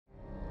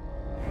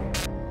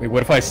Wait,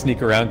 what if I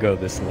sneak around, go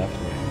this left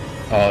way?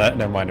 Oh, that.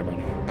 Never mind.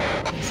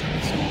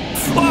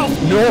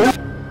 Oh No!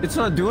 It's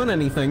not doing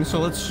anything, so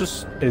let's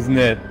just. Isn't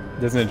it?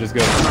 Doesn't it just go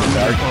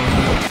dark?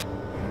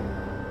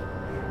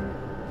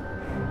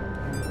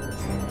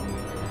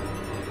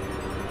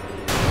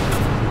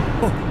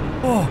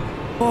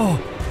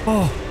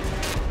 Oh.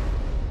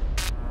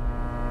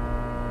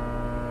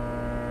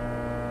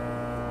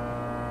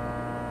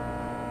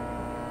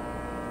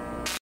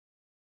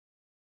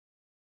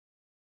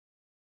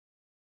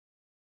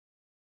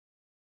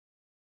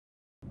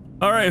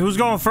 All right, who's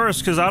going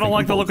first? Because I don't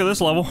like the look of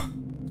this level.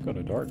 It's kind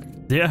of dark.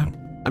 Yeah.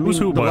 I mean, Who's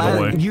who, by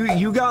the way?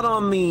 You got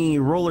on the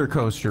roller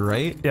coaster,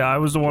 right? Yeah, I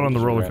was the one on the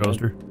roller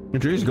coaster.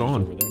 Jerry's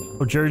gone.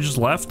 Oh, Jerry just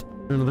left?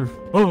 Another.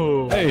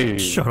 Oh, hey!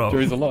 Shut up.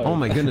 Jerry's alive. Oh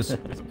my goodness!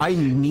 I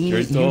need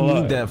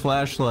that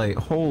flashlight.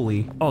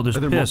 Holy. Oh, there's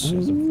piss.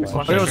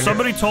 Yo,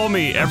 somebody told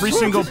me every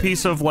single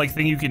piece of like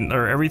thing you can,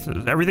 or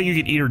everything you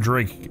can eat or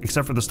drink,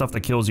 except for the stuff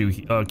that kills you,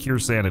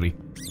 cures sanity.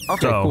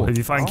 Okay, so cool. if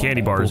you find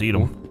candy bars, eat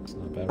them.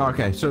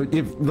 Okay, so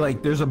if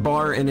like there's a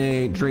bar and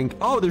a drink.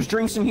 Oh, there's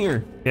drinks in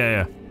here.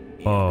 Yeah.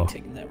 Oh. I'm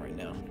taking that right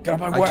now. Got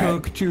my I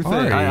took 2 things.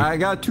 Right. I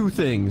got 2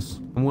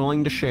 things. I'm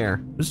willing to share.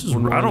 This is.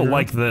 I don't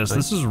like this.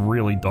 This is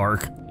really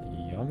dark.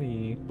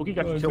 Yummy. Boogie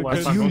got killed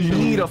last time. You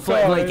need a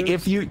like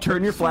if you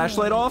turn your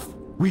flashlight off,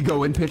 we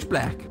go in pitch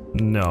black.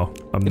 No,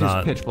 I'm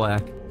not. It is pitch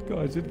black.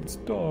 Guys, it's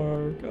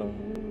dark. Oh.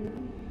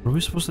 What are we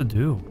supposed to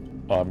do?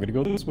 Oh, I'm gonna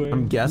go this way.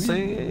 I'm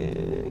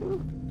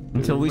guessing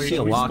until we see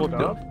a lock.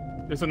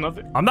 There's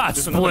another. I'm not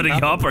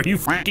splitting up. Are you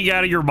freaking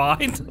out of your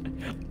mind?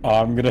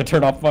 I'm gonna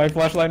turn off my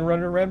flashlight and run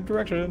in a random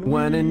direction.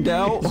 When in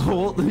doubt,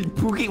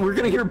 Pookie. We're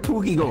gonna hear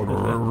Pookie go.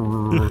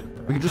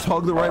 We can just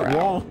hug the right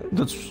wall.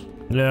 That's.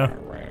 Yeah.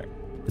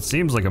 It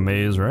seems like a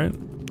maze, right?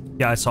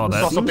 Yeah, I saw that.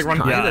 I saw something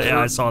running. Yeah,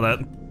 I saw that.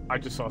 I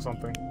just saw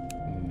something.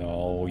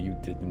 No, you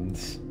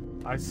didn't.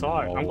 I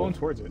saw it. I'm going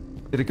towards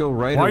it. Did it go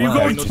right? Why are you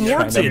going Just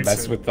towards trying it? to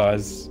mess with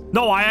us.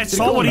 No, I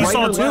saw what he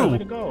saw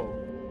too. Go.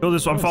 Go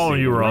this way. I'm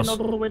following you, Ross.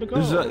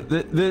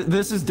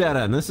 This is dead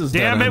end. This is.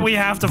 Damn it! We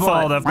have to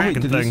follow that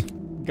fucking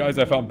thing. Guys,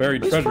 I found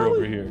buried treasure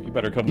over here. You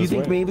better come this way.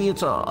 You think maybe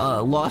it's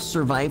a lost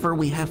survivor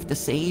we have to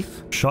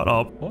save? Shut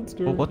up.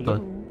 Monster. Oh, what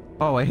the?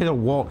 Oh, I hit a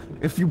wall.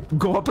 If you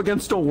go up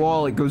against a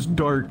wall, it goes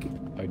dark.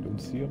 I don't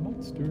see a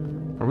monster.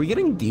 Are we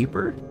getting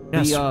deeper?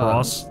 Yes,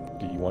 Ross.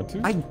 Do you want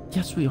to?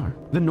 Yes, we are.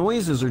 The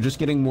noises are just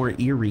getting more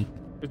eerie.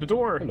 There's the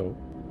door. Hello.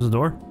 There's a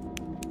door?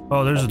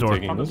 Oh, there's a door.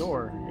 On the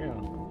door,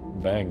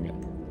 yeah. Bang.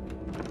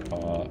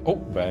 Oh,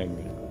 bang.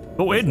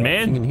 Go in,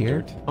 man. In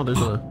here? Oh,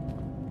 there's a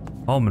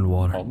almond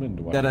water. Almond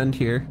water. dead end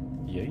here.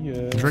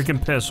 Yeah. Drinking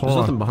piss. Hold There's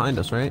on. nothing behind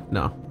us, right?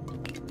 No.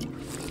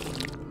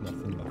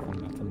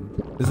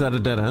 Nothing. Is that a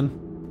dead end?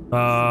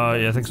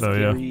 Yeah, I think so,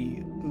 yeah. I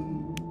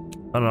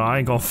don't know, I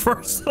ain't going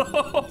first though.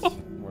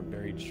 More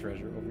buried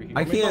treasure over here.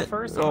 I can't.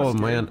 first? Oh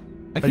man,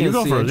 I can't you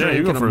go see first. a Yeah,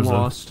 you drink go and I'm first, then.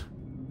 lost.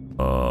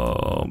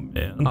 Oh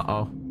man.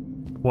 Uh-oh.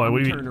 What?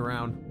 We Turn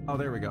around. Oh,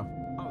 there we go.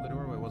 Oh, the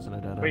doorway wasn't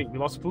a dead end. Wait, we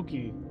lost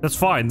Spooky. That's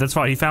fine. That's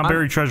fine. He found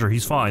buried treasure.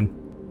 He's fine.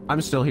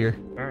 I'm still here.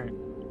 Alright.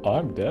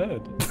 I'm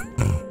dead.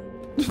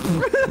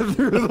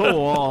 Through the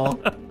wall.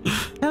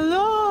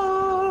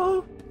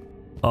 Hello.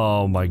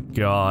 Oh my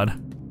god.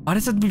 Why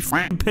does it have to be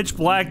f***ing pitch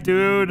black,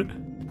 dude?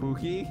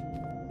 Pookie.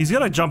 He's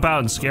gonna jump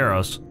out and scare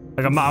us.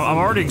 Like I'm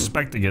already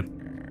expecting it.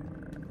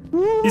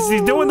 He's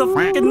doing the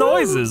f***ing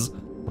noises.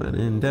 When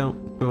in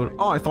doubt, go.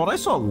 Oh, I thought I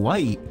saw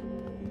light.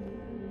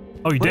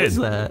 Oh, you What did. is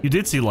that? You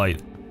did see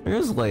light.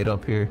 There's light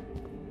up here.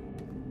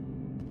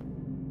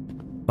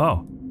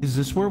 Oh. Is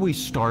this where we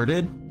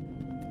started?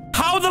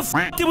 How the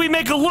f*** did we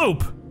make a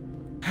loop?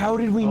 How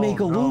did we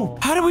make a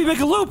loop? How did we make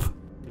a loop?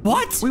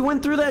 What? We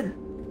went through that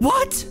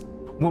What?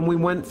 when we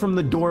went from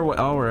the doorway.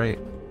 Oh, right.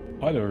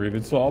 I never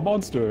even saw a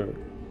monster.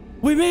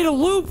 We made a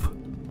loop.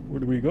 Where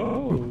do we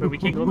go? But we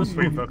can't go this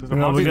way, though, because the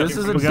No, we monster. got, this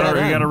is a dead we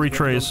gotta end.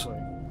 retrace.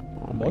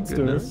 Oh my Monster.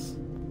 goodness.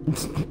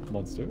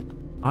 Monster.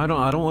 I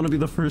don't want to be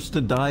the first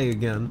to die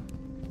again.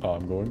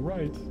 I'm going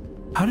right.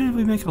 How did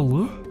we make a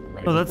loop?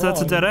 Right Oh, that's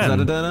a dead Is that a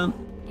end. dead end?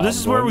 This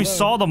is where we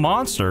saw the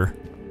monster.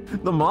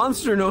 The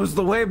monster knows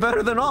the way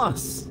better than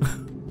us.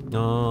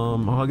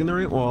 Hugging the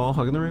right wall,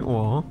 hugging the right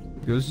wall.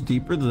 Goes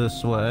deeper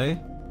this way.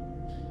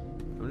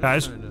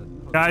 Guys,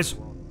 guys,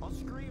 I'll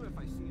scream if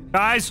I see it.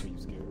 guys.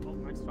 Oh,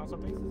 Max found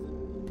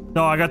something?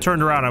 No, I got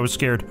turned around. I was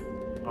scared.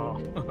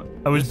 Oh.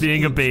 I was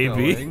being a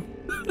baby.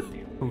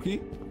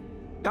 Pookie?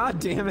 God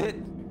damn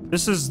it.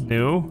 This is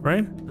new,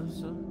 right?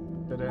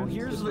 Oh,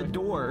 here's the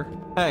door.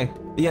 Hey,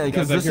 yeah,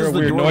 because Guys, I this hear is a the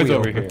weird door noise we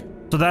over opened. here.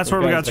 So that's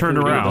where we got Guys, I turned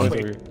hear a weird around. noise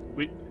over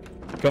here.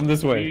 Come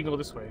this We way. go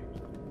this way.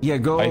 Yeah,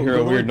 go. I hear a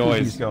go weird where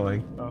noise. Pookie's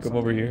going. Come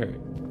over here.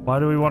 Why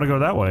do we want to go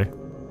that way?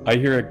 I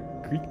hear a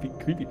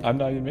creepy. I'm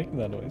not even making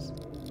that noise.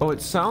 Oh,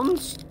 it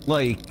sounds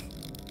like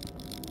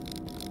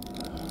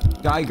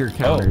Geiger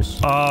counters.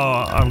 Oh,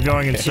 I'm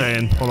going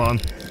insane. Hold on.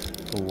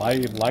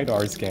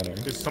 LiDAR scanner.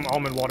 There's some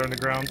almond water in the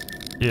ground.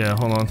 Yeah,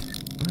 hold on.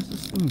 What does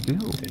this thing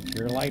do? Take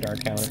your LiDAR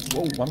counter.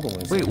 Whoa, I'm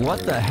going. Wait,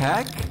 what the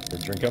heck?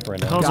 Drink up right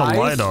now. How's a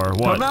LiDAR?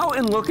 What? Come out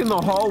and look in the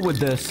hall with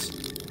this.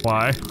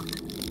 Why?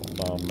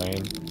 Hold on,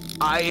 man.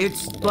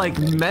 It's like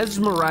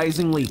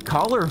mesmerizingly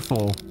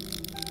colorful.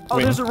 Oh,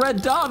 Wait. there's a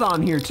red dot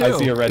on here too. I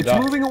see a red dot.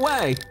 It's moving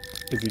away.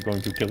 Is he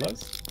going to kill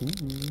us? Ooh.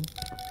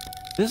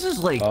 This is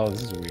like, Oh,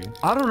 this is weird.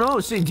 I don't know.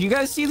 See, do you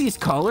guys see these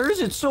colors?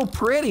 It's so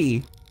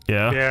pretty.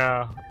 Yeah.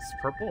 Yeah, it's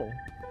purple.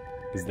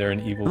 Is there an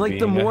evil And, like being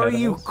the more ahead of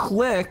you us?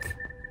 click,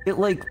 it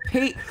like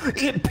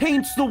it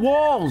paints the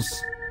walls.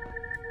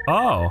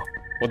 Oh.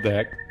 What the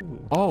heck?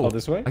 Oh,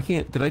 this way? I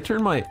can't. Did I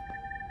turn my?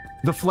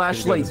 The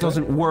flashlight this way?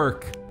 doesn't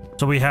work.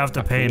 So we have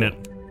to paint it.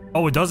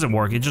 Oh, it doesn't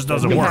work. It just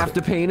doesn't We work. have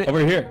to paint it.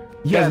 Over here.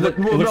 Yeah, Guys, look,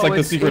 well, it looks no, like the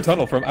it's- secret it's-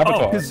 tunnel from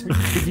Avatar. 'Cause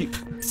if you-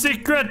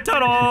 Secret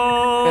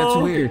tunnel. That's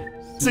weird.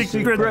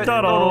 Secret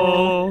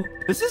tunnel.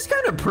 This is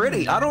kind of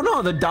pretty. I don't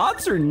know. The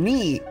dots are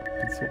neat.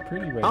 It's so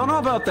pretty right I don't know now.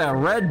 about that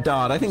red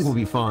dot. I think we'll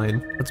be fine.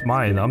 That's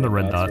mine. I'm the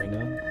red Dots dot. right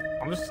now.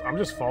 I'm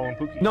just following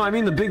Pookie. No, I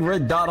mean the big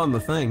red dot on the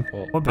thing.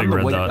 Well, What big I'm the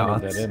red white dot?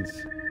 dot. that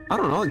ends. I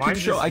don't know. Mine's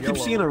just I keep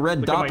yellow. seeing a red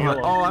Look at dot. my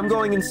yellow. Oh, I'm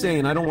going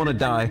insane. I don't want to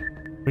die.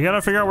 We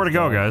gotta figure out where to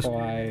go, guys.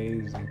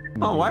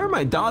 Oh, why are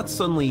my dots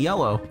suddenly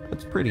yellow?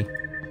 That's pretty.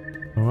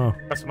 Oh,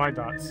 That's my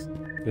dots.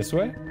 This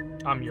way?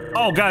 I'm your.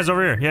 oh, guys,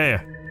 over here. Yeah,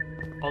 yeah.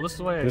 Oh, this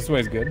way. This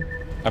way's good.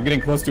 I'm getting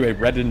close to a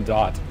reddened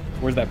dot.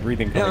 Where's that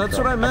breathing coming Yeah, that's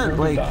from? what I meant. I'm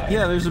gonna Like, die.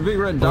 yeah, there's a big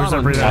red Where's dot that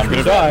on breathing? I'm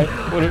gonna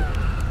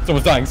die.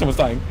 Someone's dying. Someone's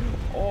dying.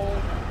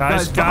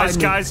 Guys, behind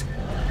guys, me.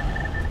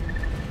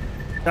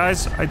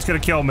 guys. It's gonna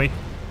kill me.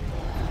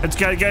 It's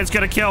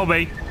gonna kill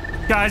me.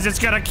 Guys, it's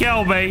gonna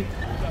kill me.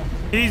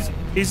 He's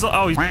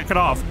cut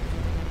off.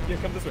 Yeah,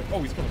 come this way. Oh,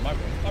 he's coming my way.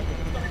 I'm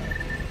gonna die.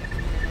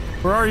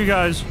 Where are you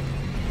guys?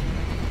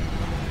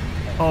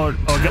 Oh,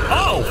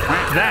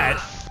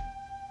 that.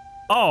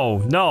 Oh,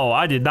 no,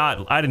 I did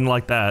not. I didn't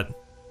like that.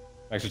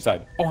 Extra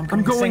side. Oh, I'm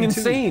going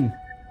insane. Too.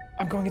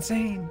 I'm going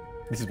insane.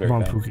 This is very Come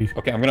on, bad. Pookie.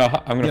 Okay, I'm gonna Yeah,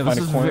 find this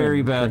a is corner very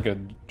and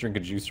bad. drink a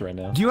juice right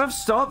now. Do you have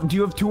stuff? Do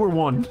you have 2 or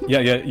 1? Yeah.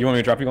 You want me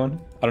to drop you one?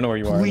 I don't know where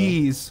you are.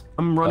 Please.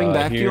 I'm running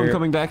back to you. I'm here.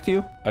 coming back to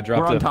you. I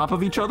dropped We're on it. top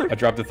of each other. I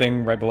dropped the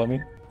thing right below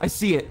me. I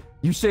see it.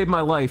 You saved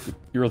my life.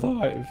 You're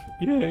alive.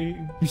 Yay.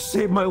 You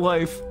saved my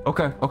life.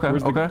 Okay, okay,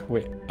 Where's okay.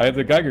 Wait, I have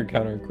the Geiger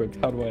counter equipped.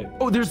 How do I?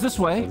 Oh, there's this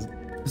way.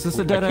 Is this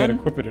a dead I can't end?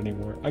 equip it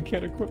anymore. I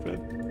can't equip it.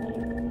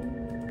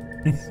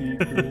 Oh.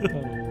 Secret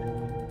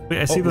tunnel. Wait,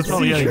 I see this the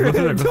one. Yeah, go through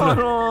there. Go through there.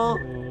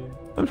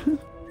 Tunnel.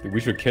 Dude, we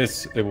should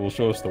kiss. It will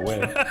show us the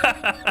way.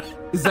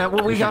 Is that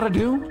what we gotta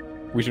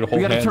do? We should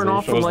hold gotta hands. turn It will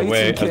off the show us the lights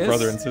way and as kiss?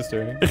 brother and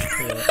sister.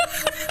 Yeah.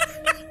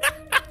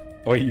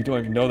 Oh, wait, you don't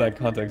even know that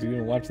context. You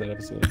didn't watch that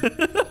episode.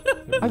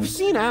 I've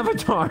seen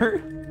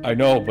Avatar. I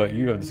know, but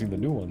you haven't seen the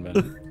new one,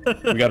 man.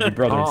 We gotta be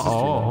brother and sister.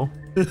 Oh.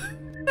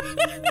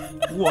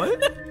 What?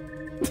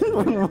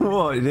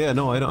 What? Yeah,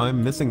 no,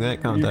 I'm missing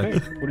that Now. What do you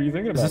context. think? What are you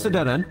thinking Is about? this a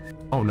dead end?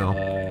 Oh no.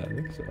 I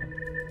think so.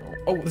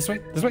 Oh, this way!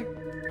 This way!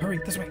 Hurry,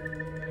 this way!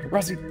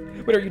 Rossi,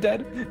 wait, are you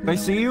dead? I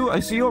see you. I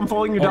see you. I'm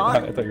following your Oh,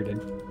 dot. I thought you were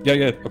dead. Yeah,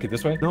 yeah. Okay,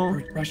 this way. No.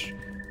 Hurry, rush,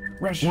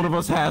 rush. One of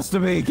us has to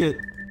make it.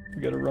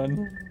 We gotta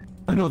run.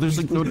 I know there's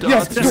like no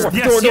Yes, dots. door,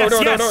 yes, door, yes,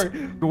 door, yes. door,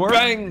 door. Door.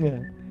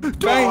 Bang!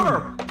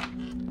 Door!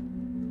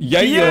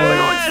 Yeah,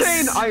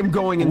 Yes! Insane! I am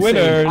going insane.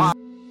 Winners.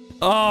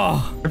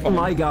 Oh, Oh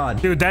my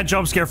god. dude, that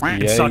jump scare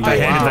Yeah, sucked. I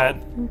yeah.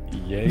 hated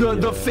that. Yeah,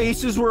 The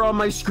faces were on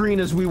my screen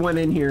as we went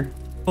in here.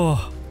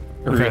 Oh,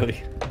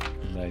 Really?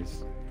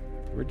 Nice.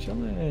 We're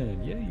chilling.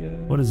 Yeah, yeah.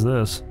 what is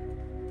this?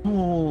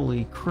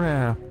 Holy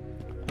crap.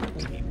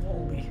 Holy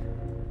moly.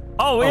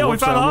 Oh, yeah, we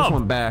whoops, found I the almost hub.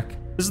 went back.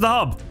 This is the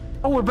hub.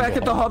 Oh, we're back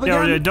at the hub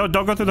Yeah, again? yeah,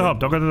 don't go through the hub.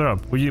 Don't go through the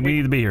hub. We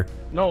need to be here.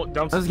 No,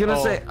 downstairs. I was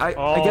gonna say,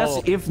 I guess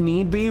if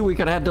need be, we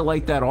could head to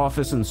like that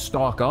office and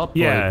stock up.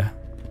 Yeah,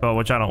 but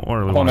which I don't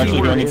really Oh, I'm want to actually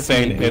do. going If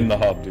insane need be. in the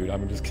hub, dude.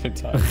 I'm just gonna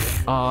die.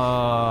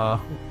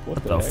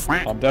 What the the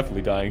heck? I'm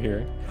definitely dying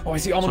here. Oh, I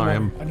see almond Sorry,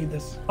 water. I need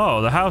this.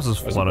 Oh, the house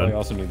is I flooded.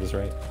 also need this,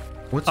 right?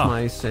 What's Oh.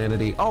 my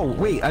sanity? Oh,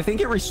 wait, I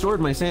think it restored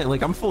my sanity.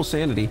 Like, I'm full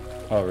sanity.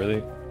 Oh,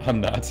 really? I'm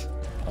not.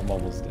 I'm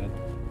almost dead.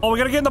 Oh, we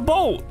gotta get in the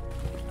boat.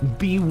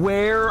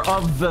 Beware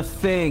of the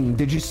thing.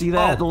 Did you see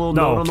that? The little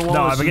no, note on the wall?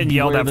 no, that I've been says getting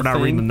yelled beware at for the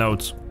not reading the thing?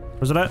 notes.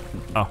 Where's it at?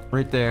 Oh,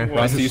 Right there. Well,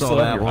 I see you just still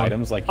saw have your one.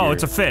 items, like Oh, your-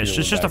 it's a fish. your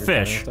It's just a dagger counter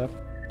and fish. stuff.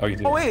 Oh, you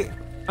do? Oh, wait.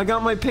 I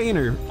got my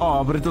painter.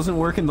 Oh, but it doesn't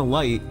work in the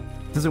light.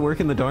 Does it work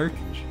in the dark?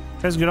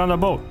 guys, get on the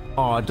boat.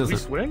 Oh, it We doesn't.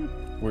 swing?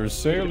 We're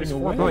sailing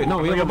away. Oh, wait, no,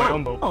 we I have a got my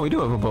own boat. boat. Oh, we do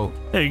have a boat.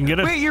 Yeah, you can get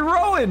it. Wait, you're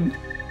rowing!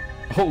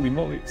 Holy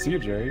moly. See you,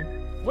 Jerry.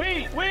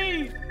 Wait!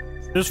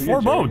 There's see 4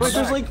 it, Jerry. boats. Wait,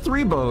 there's like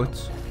 3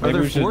 boats. Are Maybe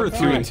there we should 4 or 2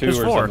 3? and 2 There's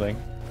or 4. something.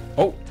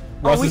 Oh, Oh,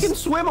 Ross we is- can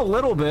swim a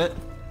little bit.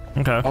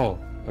 Okay. Oh,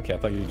 okay. I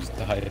thought you just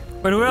died.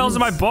 Wait, who else in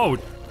my boat?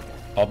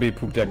 I'll be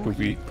poop deck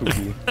poopy.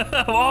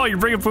 Oh, you're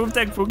bringing Poop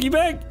Deck Pookie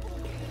back?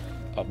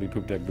 I'll be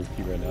poop deck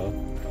poopy right now.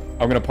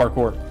 I'm gonna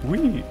parkour.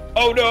 Wee.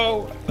 Oh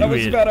no! That You was a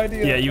idiot. bad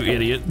idea. Yeah, you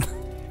idiot.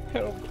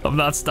 Help. I'm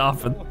not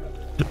stopping.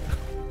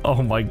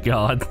 Oh my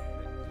god.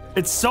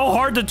 It's so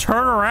hard to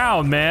turn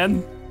around,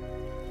 man.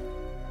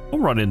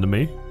 Don't run into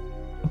me.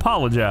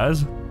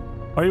 Apologize.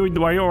 Why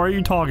are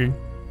you talking?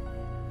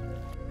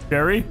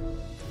 Jerry?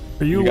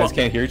 Are you? You guys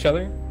can't hear each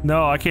other?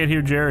 No, I can't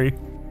hear Jerry.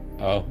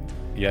 Oh,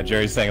 yeah.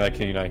 Jerry's saying like,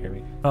 can you not hear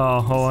me?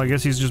 Oh, well, I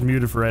guess he's just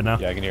muted for right now.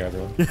 Yeah, I can hear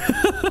everyone.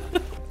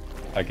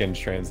 I can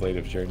translate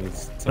if Jerry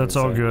needs something That's to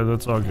all say. good.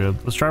 That's all good.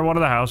 Let's try one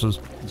of the houses.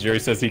 Jerry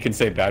says he can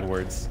say bad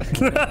words.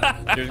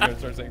 Jerry's gonna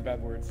start saying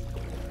bad words.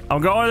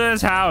 I'm going to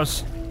this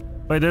house.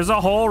 Wait, there's a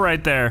hole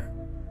right there.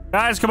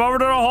 Guys, come over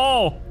to the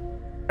hole.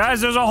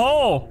 Guys, there's a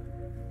hole.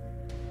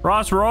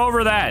 Ross, row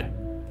over that.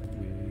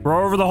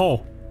 Row over the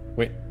hole.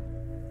 Wait.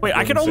 Wait,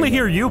 I can only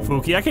hear you,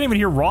 Pookie. I can't even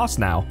hear Ross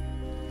now.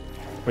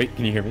 Wait,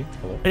 can you hear me?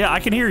 Hello? Yeah, I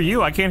can hear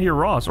you. I can't hear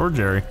Ross or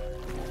Jerry.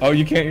 Oh,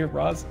 you can't hear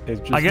Ross? It's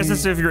just I guess me.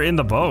 it's if you're in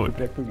the boat.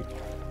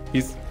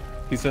 He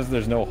says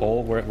there's no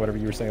hole, whatever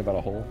you were saying about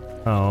a hole.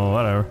 Oh,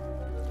 whatever.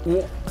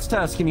 Let's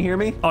test. Can you hear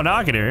me? Oh, now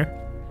I can hear you.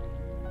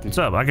 What's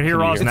up? I can hear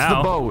Can you Ross hear- It's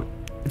now. the boat.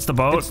 It's the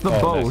boat? It's the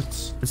Oh, boat.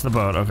 nice. It's the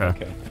boat, okay.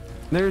 Okay.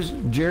 There's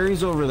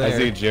Jerry's over there. I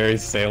see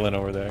Jerry's sailing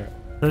over there.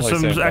 There's Only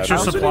some saying bad extra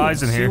words.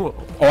 supplies in See here. what-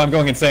 Oh, I'm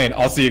going insane.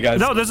 I'll see you guys.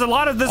 No, there's a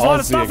lot of I'll see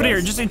you stuff in here.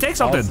 guys. Just take I'll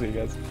something. see you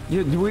guys.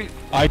 Yeah,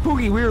 I-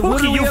 Pookie, we were Pookie,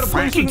 literally you at a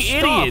place with freaking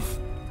idiot. stuff.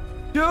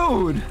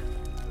 Dude.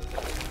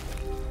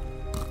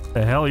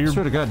 The hell, I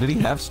swear to God, did he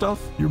have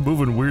stuff? you're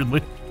moving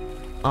weirdly.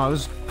 Oh, I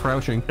was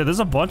crouching. Yeah, there's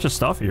a bunch of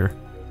stuff here.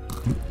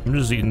 I'm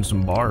just eating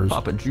some bars.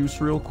 Pop a juice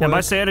real quick. Yeah,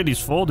 my sanity's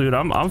full, dude.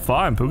 I'm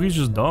fine. Pookie's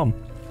just dumb.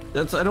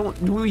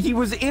 He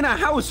was in a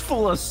house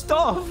full of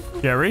stuff.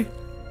 Jerry?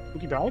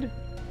 Pookie died?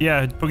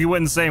 Yeah, Pookie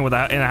went insane in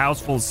a house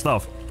full of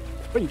stuff.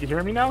 Wait, you can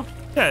hear me now?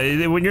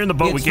 Yeah, when you're in the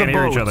boat, we It's can't the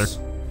hear each other. boats.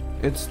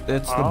 It's the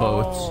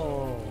boats.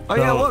 Oh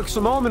yeah, So- look,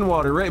 some almond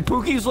water, right?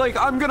 Pookie's like,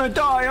 I'm gonna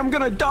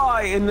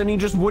die, and then he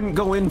just wouldn't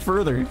go in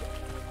further.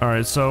 All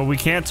right, so we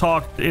can't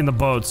talk in the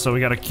boat, so we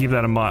got to keep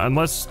that in mind.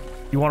 Unless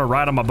you want to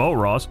ride on my boat,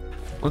 Ross.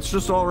 Let's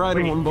just all ride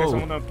Wait, in one here's boat.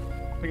 someone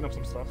picking up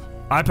some stuff.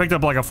 I picked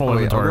up like a full Oh, yeah,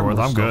 inventory I'll worth.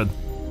 grab I'm more good. Did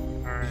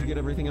you Alright. get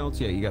everything else?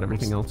 Yeah, you got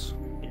everything else.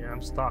 Yeah,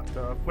 I'm stocked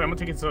up. Wait, I'm gonna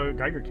take it to a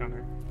Geiger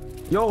counter.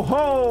 Yo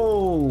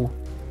ho!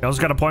 You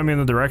also got to point me in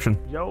the direction.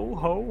 Yo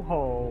ho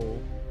ho.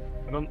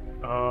 I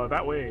don't,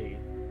 that way.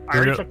 I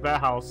Here we already go. checked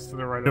that house to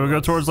the right. Do we of go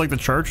us. towards like the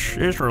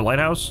church-ish or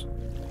lighthouse?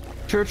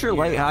 Church or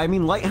light? I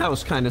mean,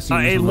 lighthouse kind of seems.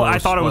 I the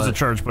most, thought it was a but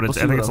church, but let's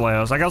I see think what it's a else.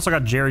 lighthouse. I also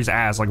got Jerry's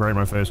ass like right in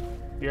my face.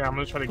 Yeah, I'm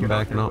gonna try to I'm get out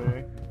backing your up.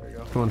 way. There you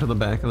go. Going to the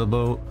back of the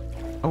boat.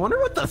 I wonder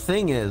what the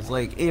thing is.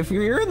 Like, if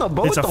you're in the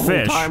boat It's a the whole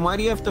fish. time, why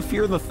do you have to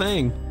fear the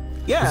thing?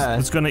 Yeah.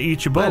 It's gonna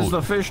eat your Why is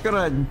boat. the fish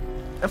gonna?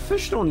 A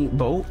fish don't eat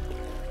boat.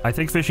 I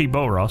think fish eat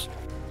boat, Ross.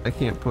 I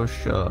can't push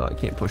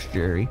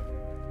Jerry.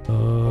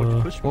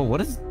 Push me. Whoa,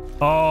 what is?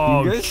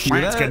 Oh, You guys see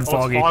shit, it's that? getting Oh,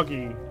 foggy. it's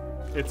foggy.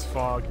 It's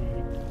foggy.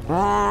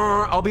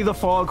 I'll be the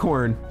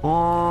foghorn.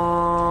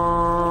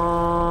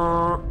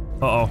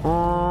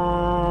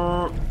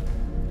 Uh-oh.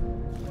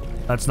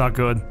 That's not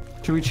good.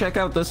 Should we check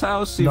out this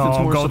house? See No, if it's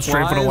I'm more going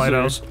straight for the supplies, or-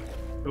 lighthouse.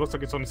 It looks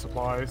like it's only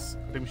supplies.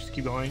 I think we should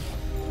keep going.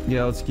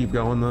 Yeah, let's keep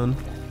going then.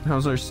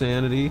 How's our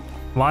sanity?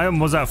 Mine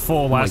was at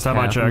full last time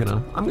I Like, checked.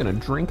 I'm gonna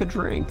drink a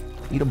drink,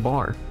 eat a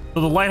bar.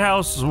 So the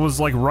lighthouse was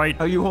like right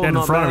Are you holding in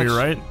up, front of me, Max?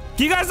 right?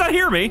 Can you guys not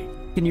hear me?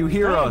 Can you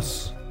hear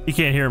us? You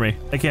can't hear me.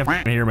 They can't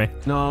f***ing hear me.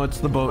 No, it's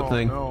the boat Oh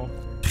thing. no.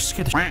 You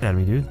scared the shit out of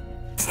me, dude.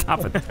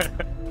 Stop it.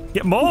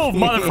 Get move,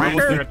 We're almost there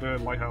motherfucker. at the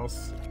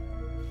lighthouse.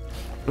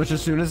 Which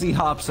as soon as he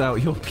hops out,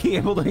 you'll be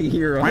able to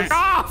hear us.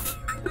 Off!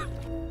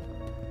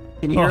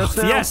 Can you hear Oh, us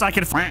now? yes, I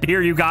can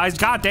hear you guys.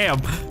 God damn.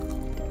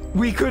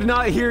 We could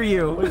not hear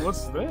you. Wait,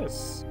 what's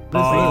this?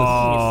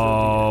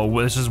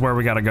 Oh, this is where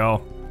we gotta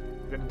go.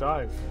 We're gonna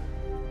dive.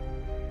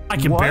 I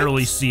can What?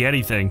 barely see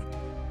anything.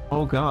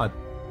 Oh God.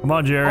 Come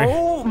on, Jerry.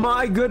 Oh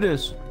my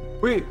goodness.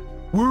 Wait,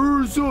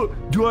 where's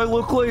do I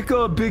look like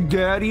Big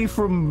Daddy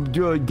from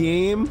the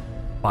game?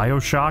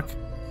 Bioshock?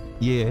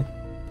 Yeah.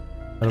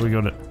 How do we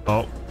go to...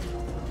 Oh,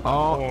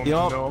 Oh, Oh,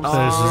 yup. no, I'm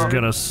this is sorry.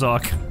 gonna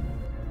suck.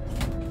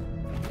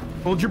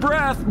 Hold your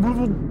breath.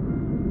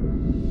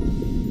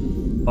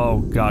 Oh,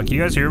 God. Can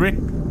you guys hear me?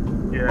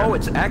 Yeah. Oh,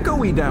 it's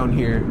echoey down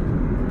here.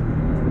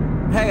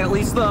 Hey, at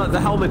least the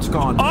helmet's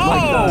gone. Oh!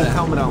 Like the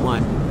helmet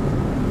outline.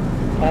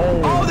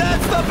 Oh,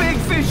 that's the big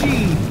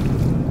fishy!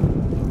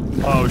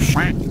 Oh,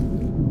 shit.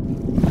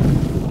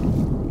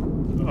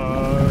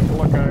 Good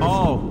luck, guys.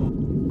 Oh,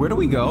 where do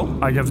we go?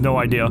 I have no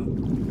idea. I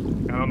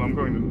don't know. I'm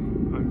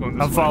going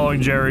this I'm way.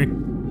 following Jerry.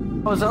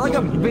 Oh, is that like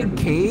a big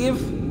cave?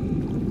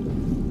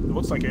 It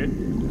looks like it.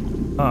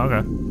 Oh,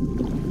 okay.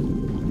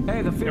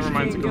 Hey, the fish Never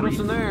mind, can't it's a get us reef.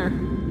 in there.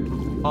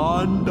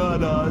 Under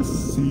the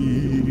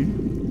sea.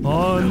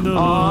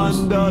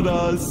 Under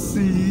the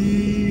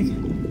sea.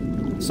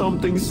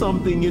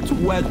 Something, it's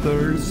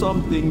weather,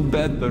 something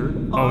better.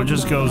 Oh, it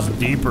just goes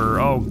deeper.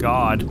 Oh,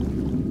 God.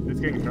 It's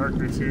getting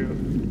darker too.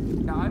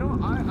 I don't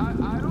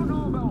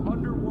know about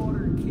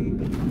underwater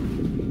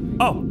caves.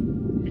 Oh.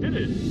 We did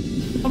it.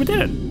 Oh, we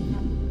did it.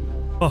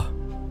 Oh.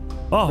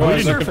 Oh, we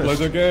Guys, I didn't... can play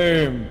the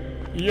game.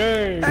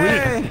 Yay!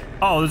 Hey!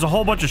 Oh, there's a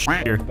whole bunch of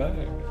shit here. I'm back.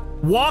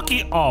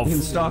 Walkie... Oh, You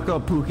can stock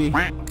up, Pookie.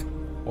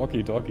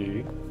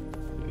 Walkie-talkie.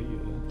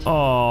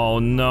 oh,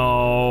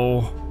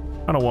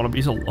 no. I don't want to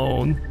be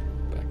alone.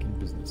 Back in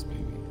business,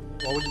 baby.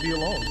 Why would you be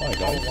alone? Hi,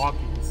 guys.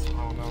 Walkies.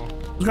 I don't know.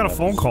 Who's got a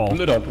phone call?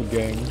 Split up,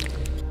 gang.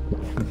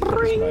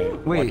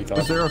 Wait,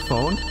 is there a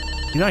phone?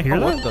 You not hear Oh,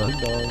 that? what the?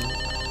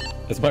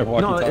 That's my No,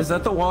 walkie-talkie. is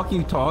that the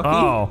walkie-talkie?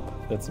 Oh.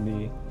 That's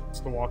me. It's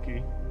the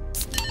walkie.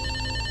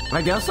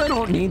 I guess I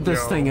don't need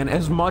this thing, and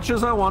as much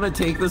as I want to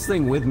take this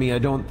thing with me, I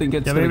don't think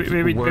it's gonna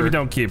maybe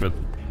don't keep it.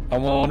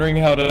 I'm wondering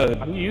how to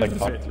How do you like use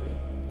talk it? to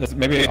it.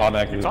 Maybe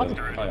automatically. Talk to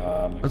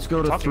it. Let's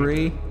go to Talking.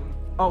 3.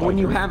 Oh, when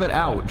you 3. have it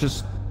out,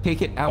 just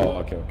take it out. Oh,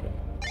 okay.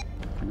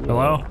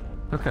 Hello?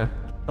 Okay.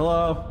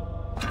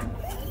 Hello?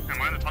 Am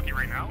I on the talkie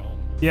right now?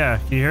 Yeah,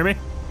 can you hear me?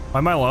 Why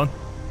am I alone?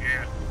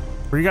 Yeah.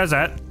 Where you guys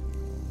at?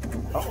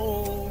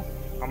 Uh-oh.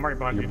 I'm right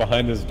behind You're you.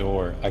 behind this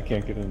door. I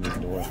can't get in this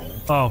door, man.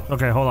 Oh,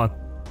 okay, hold on.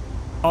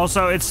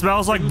 Also, it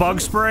smells like bug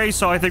spray,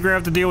 so I think we're gonna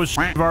have to deal with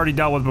shit we've already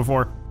dealt with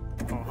before.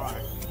 Oh, hi.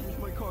 Here's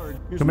my card.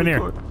 Come in here.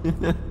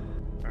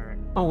 Alright.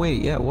 Oh,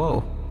 wait, yeah,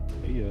 whoa.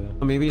 Yeah.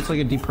 Oh, maybe it's like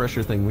a deep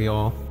pressure thing, we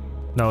all...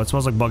 No, it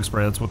smells like bug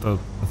spray, that's what the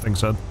thing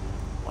said.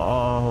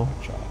 Oh.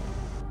 Job.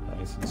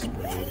 Nice and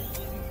sprayed.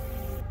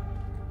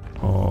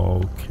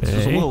 This is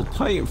a Okay. little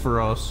tight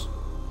for us.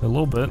 A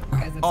little bit.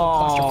 Guys, it's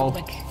Oh. so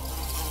claustrophobic.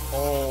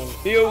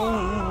 Oh,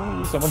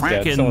 ew! Someone's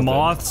dead. Freaking Someone's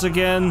moths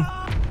again.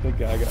 Dead. The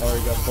guy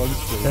already got bugs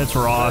sprayed. It's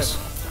Ross.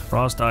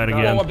 Ross died No,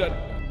 I'm again.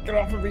 dead. Get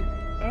off of me.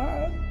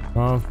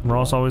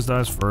 Ross always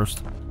dies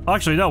first.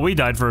 Actually, no, we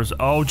died first.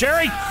 Oh,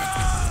 Jerry!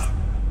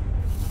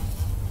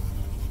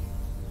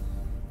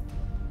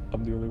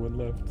 I'm the only one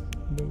left.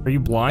 No. Are you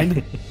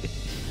blind?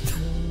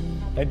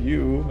 And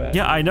you, man.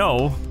 Yeah, I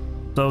know.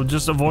 So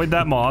just avoid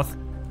that moth.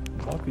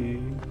 Copy.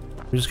 You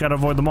just gotta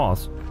avoid the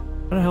moths.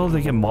 How the hell do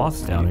they get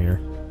moths down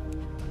here?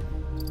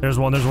 There's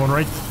one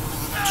right.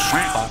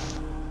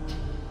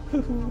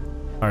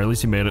 Alright, at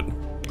least he made it.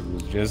 It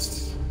was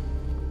just...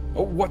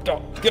 Oh, what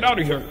the? Get out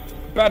of here!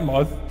 Bad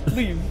moth!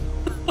 Leave!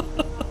 I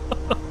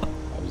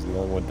was the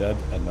only one dead,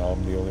 and now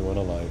I'm the only one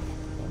alive.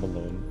 I'm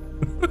alone.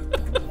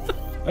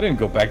 I didn't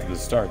go back to the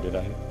start, did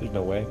I? There's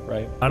no way,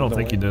 right? I don't There's no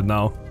think way. you did,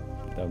 no.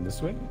 Down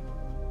this way?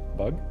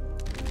 Bug?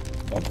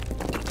 Bug?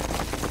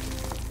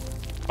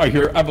 I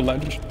hear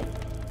avalanche.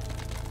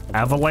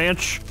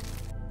 Avalanche?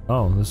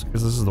 Oh, this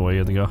is the way you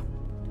had to go.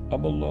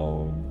 I'm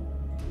alone.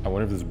 I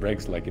wonder if this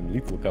breaks like in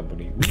Lethal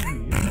Company.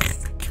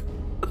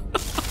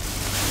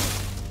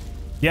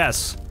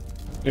 Yes.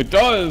 It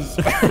does!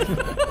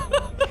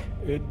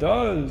 It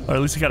does! Or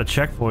at least you got a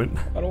checkpoint.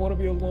 I don't want to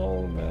be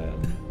alone,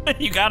 man.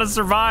 You gotta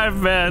survive,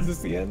 Is man. this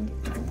the end?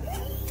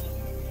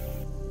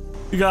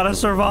 You gotta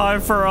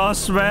survive for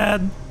us,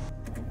 man.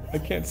 I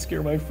can't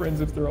scare my friends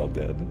if they're all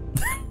dead.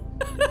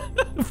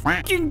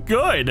 Freaking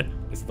good.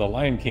 It's the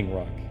Lion King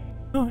rock.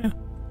 Oh, yeah.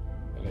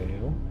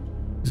 Hello?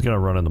 He's gonna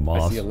run into I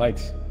moths. see a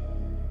light.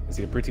 I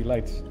see a pretty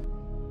light.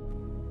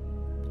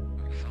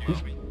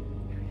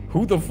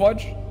 Who the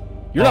fudge?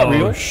 You're not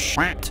real.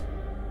 Shit.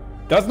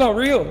 That's not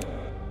real.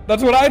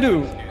 That's what I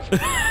do.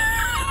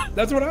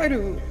 That's what I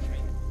do.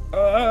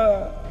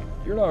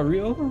 You're not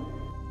real.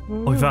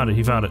 Oh, he found it.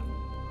 He found it.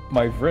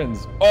 My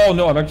friends. Oh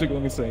no, I'm actually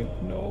going insane.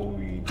 No,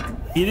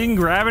 He didn't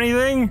grab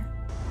anything?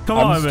 Come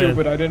I'm on, stupid.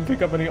 man. I didn't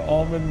pick up any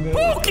almond milk.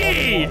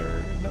 Pookie! Almond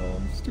water. No,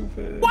 I'm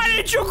stupid. Why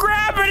didn't you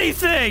grab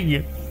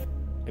anything?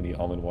 Any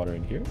almond water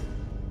in here?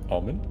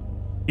 Almond?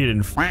 He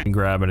didn't fucking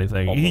grab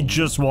anything. He Almond.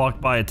 just walked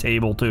by a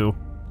table, too.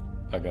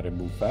 I gotta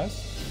move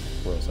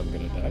fast, or else I'm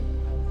gonna die.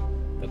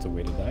 That's a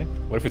way to die.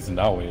 What if it's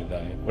not a way to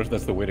die? What if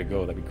that's the way to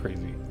go? That'd be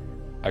crazy.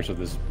 Actually,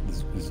 this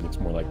looks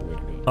more like the way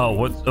to go. Oh,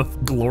 what a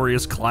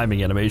glorious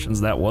climbing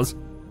animations that was.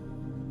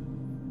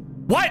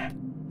 What?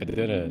 I did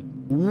it.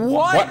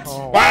 What?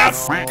 Why the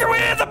frick are we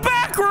in the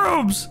back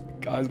rooms?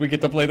 Guys, we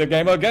get to play the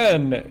game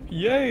again!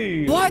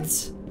 Yay!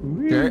 What?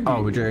 Jerry,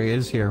 oh, Jerry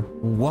is here.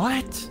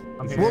 What?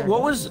 here.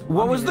 What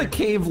was the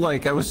cave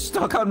like? I was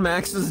stuck on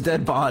Max's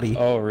dead body.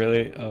 Oh,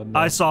 really? Oh, no.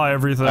 I saw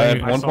everything.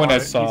 At one point I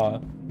saw saw...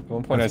 At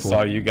one point I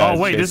saw you guys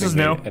Oh, wait, this chasing is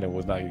me, new. and it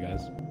was not you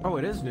guys. Oh,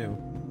 it is new.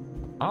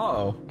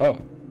 Uh-oh. Oh,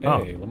 hey, Oh.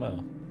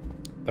 Lamau.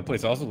 That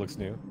place also looks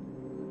new.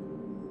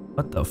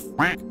 What the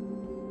frick?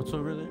 What's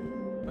over there?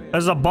 Oh, yeah.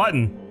 There's a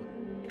button.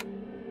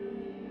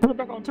 Turn it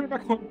back on, turn it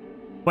back on.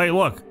 Wait,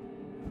 look.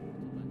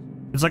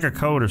 It's like a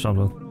code or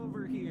something. Note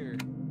over here.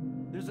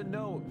 There's a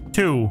note.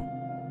 2.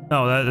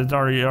 No, that it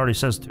already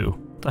says 2.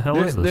 What the hell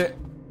is this?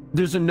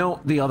 There's a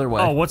note the other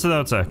way. Oh, what's the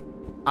note say?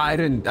 I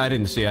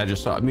didn't see. I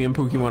just saw it. Me and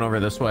Pookie went over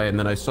this way, and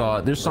then I saw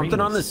there's something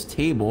on this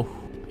table.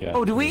 Yeah.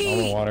 Oh, do there's we-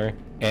 almond water.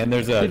 And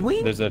there's Did we?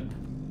 a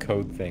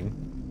code thing,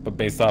 but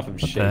based off of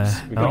the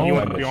shapes. We hell? can You find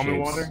want the the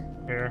almond shapes. water?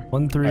 Here.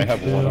 1, 3. I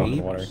have one almond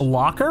Shapes? water. A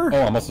locker?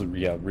 Oh, I'm also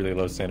really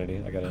low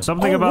sanity. I gotta.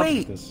 Something Oh, about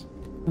wait. This.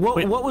 What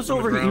Wait. was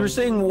over here? You were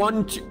saying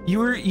 1, 2,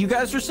 you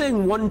guys were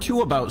saying 1,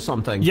 2 about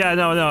something. Yeah,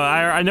 no,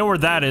 I know where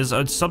that is.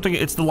 It's something.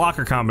 It's the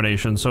locker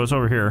combination, so it's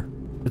over here.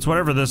 It's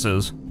whatever this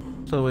is.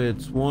 So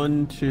it's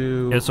 1,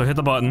 2. Yeah, so hit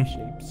the button.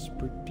 Shapes,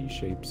 pretty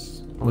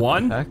shapes. What the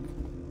 1? heck?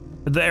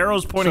 The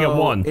arrow's pointing at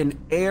 1. An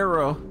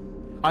arrow.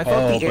 I thought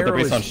Oh, the but they're arrow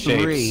based is on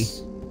 3. shapes.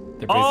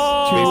 They're based,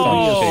 Oh! based on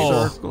Be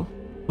a shapes. circle.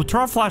 Well,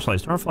 turn off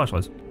flashlights. Turn off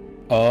flashlights. Wait.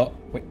 Oh,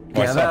 I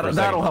Yeah, saw it for a that'll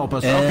second. help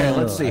us. Okay,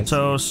 let's see.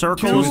 So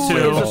circle 2 is is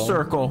 2. a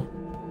circle.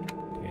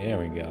 There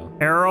we go.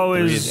 Arrow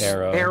 3 is is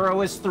arrow.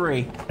 Arrow is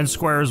 3. and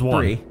square is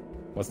 1. 3.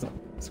 What's the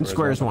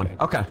Square is 1.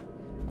 Okay. Okay.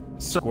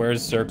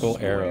 Squares, circle,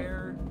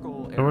 arrow.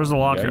 So where's the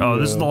locker? There Oh, you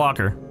this is go. the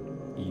locker.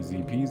 Easy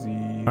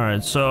peasy. All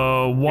right,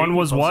 so one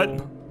was what?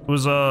 Also- It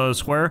was a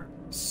square.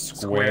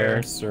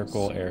 Square,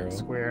 circle, arrow.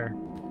 Square.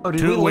 Oh,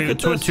 did we look at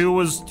this? Two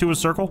was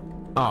circle.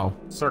 Oh.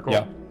 Circle.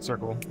 Yeah.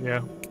 Circle.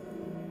 Yeah.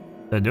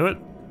 Did I do it?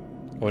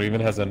 Well, it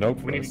even has a note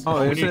for We need, us.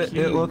 Oh, we is need a it? key.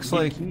 It looks We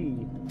need a like.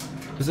 key.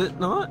 Is it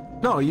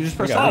not? No, you just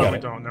press. We got it, Oh. we got We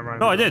it. don't. Never mind.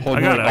 No, I did. Hold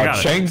I got it. I a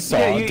got it. chainsaw.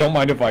 Yeah, you- Don't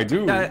mind if I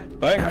do. Yeah.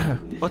 Bang.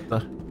 What the?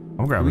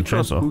 I'm grabbing We a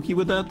trust chainsaw. Pookie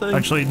with that thing?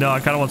 Actually, no. I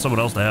kind of want someone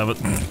else to have it.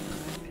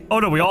 Oh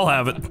no, we all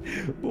have it.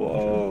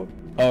 Whoa.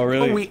 Oh,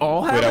 really? Oh, we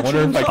all have Wait, a I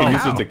wonder if I can chainsaw?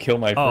 use How? it to kill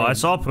my friend. Oh, I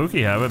saw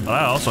Pookie have it, but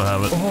I also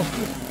have it.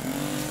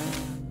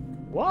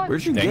 What?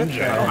 Where'd you Danger.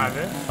 get I don't that? have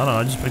it. I don't know.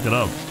 I just picked it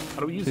up.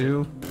 How do we use it?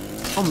 Two.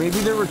 Oh, maybe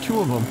there were two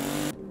of them.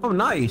 Oh,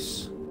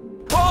 nice.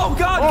 Oh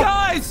God,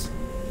 guys!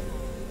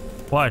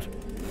 What?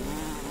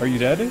 Are you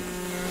dead?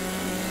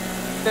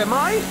 Am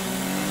I?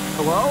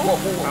 Hello?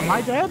 Am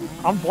I dead?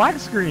 I'm black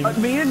screen.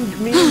 Me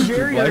and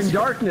Jerry are in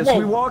darkness. Whoa,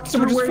 We walked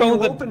someone through just where fell you in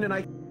the- opened, and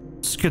I.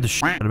 Scared the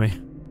shit out of me.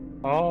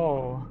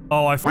 Oh.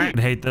 Oh, I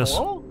fucking hate this.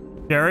 Hello?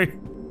 Gary,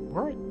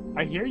 Where?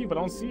 I hear you, but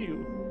I don't see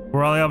you.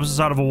 we're on the opposite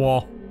side of a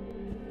wall.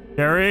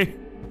 Gary,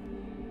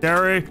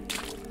 Gary,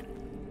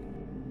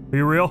 are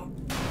you real?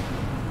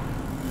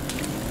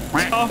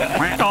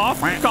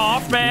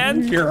 Cough,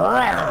 man.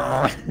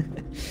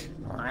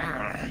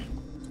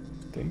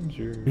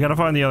 Danger. We gotta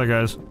find the other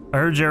guys. I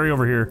heard Jerry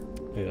over here.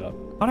 Yeah.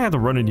 Why'd I have to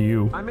run into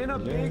you? I'm in a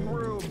big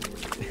room.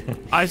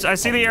 I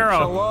see the arrow.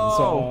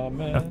 Hello. Oh,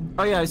 man.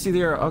 Oh yeah, I see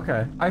the arrow.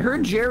 Okay. I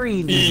heard Jerry.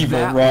 Evil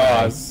that way.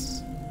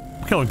 Ross.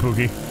 I'm killing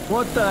Pookie.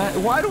 What the?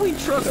 Why do we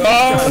trust this Oh,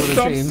 guy with a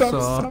stop, chainsaw?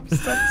 stop, stop,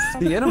 stop.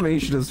 The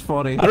animation is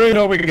funny. I don't even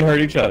know if we can hurt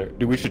each other.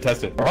 Dude, we should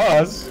test it.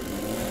 Ross.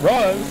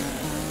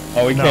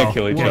 Oh, we No, can't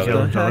kill each can't What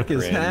other. the kill heck is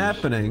Cringe.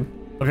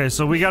 happening? Okay,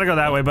 so we gotta go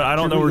that way, but I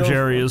don't Should know we where go-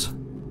 Jerry is.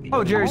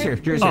 Oh, Jerry's here.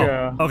 Jerry's Oh,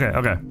 here. Yeah.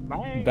 okay.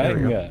 Bye. There we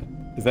Bang, go. yeah.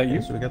 Is that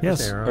you? So we got Yes.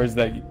 this arrow. Or is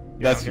that you?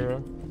 That's Yeah,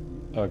 you.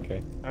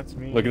 Okay. That's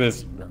me. Look at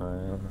this.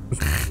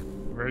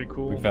 Very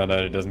cool. We found out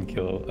it doesn't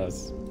kill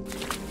us.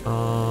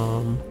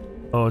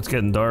 Oh, it's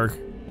getting dark.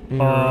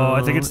 Oh,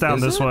 I think it's down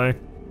is this it? way.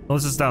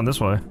 Unless it's down this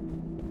way.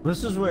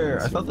 This is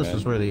where I thought this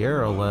was where the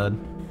arrow led.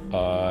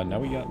 Now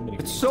we got mini.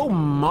 It's so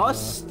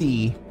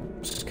musty.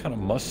 It's just kind of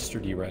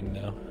mustardy right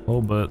now. A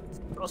little bit.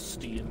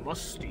 Musty and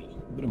musty.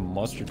 A bit of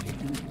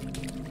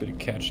mustardy. Bit of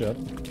ketchup.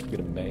 Bit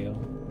of mayo.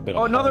 Bit Oh,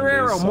 of another hollandaise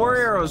arrow. sauce, More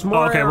arrows. More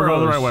Oh, okay, we're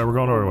going the right way. We're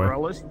going the right way.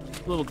 Relish.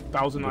 Little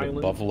Thousand Bit of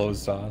Island. buffalo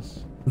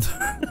sauce.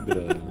 Bit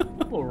of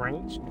Little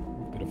ranch.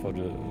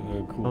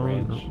 Cool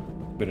Ranch.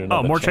 Bit of Oh,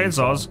 another more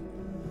chainsaw. chainsaws.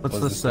 What's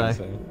What does this say?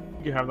 thing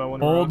You can have that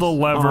one. Hold the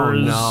Ross.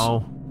 levers Oh,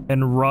 no.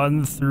 and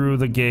run through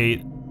the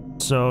gate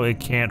so it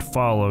can't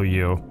follow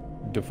you.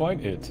 Define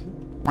it.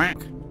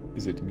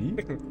 Is it me?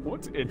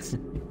 What's it?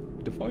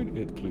 Define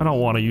it, please. I don't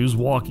want to use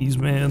walkies,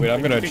 man. Wait,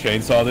 I'm gonna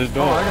chainsaw this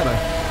door. Oh, I gotta.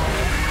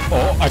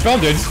 Oh, I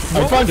found it!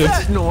 I What found was it!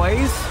 that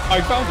noise?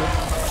 I found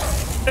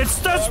it! It's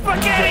the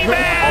spaghetti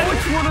man! Oh,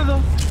 it's one of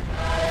them.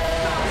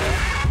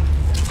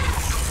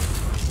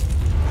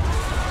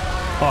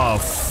 Oh,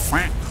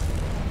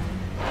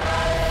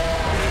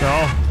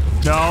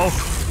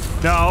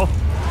 No.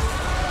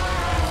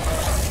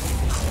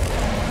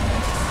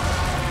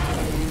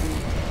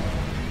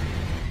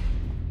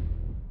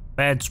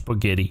 Bad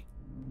spaghetti.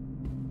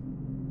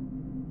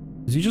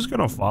 Is he just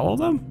gonna follow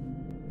them?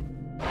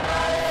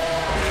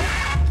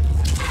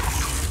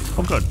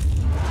 Oh, good.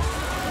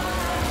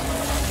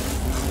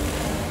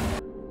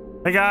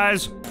 Hey,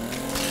 guys.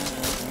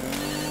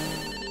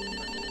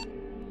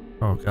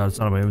 Oh, God, it's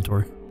not in my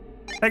inventory.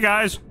 Hey,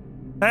 guys.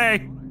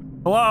 Hey.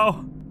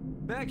 Hello.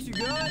 Max, you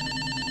good?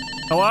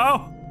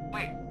 Hello?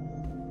 Wait,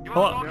 you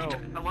Hello? on a walkie?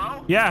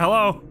 Hello? Yeah,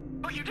 hello.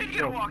 Oh, you did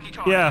get a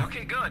walkie-talkie. Yeah.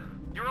 Okay, good.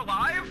 You're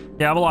alive?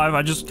 Yeah, I'm alive.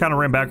 I just kind of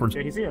ran backwards.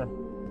 Yeah, he's here.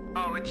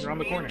 Oh, it's You're on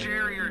the me corner. and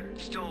Jerry are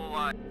still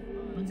alive.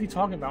 What is he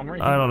talking about? I'm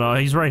right I here. don't know.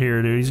 He's right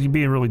here, dude. He's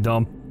being really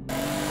dumb.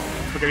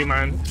 Spaghetti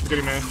man.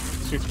 Spaghetti man.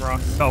 Shoots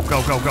Ross. Go,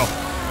 go, go, go.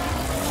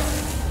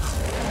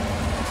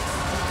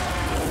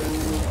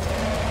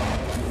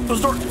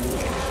 Close the door.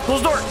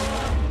 Close the door.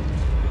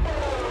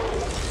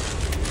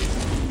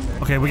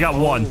 Okay, we got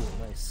one.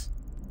 Oh, nice.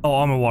 Oh,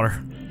 I'm in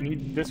water. You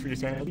need this for your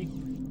sanity?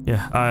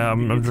 Yeah,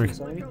 I'm drinking.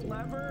 Sanity?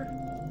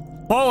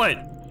 Pull it.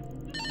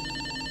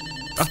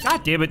 Oh,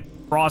 God damn it,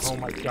 Ross. Oh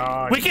my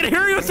god. We can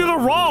hear you through the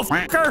wall,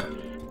 fucker.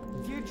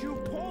 Did you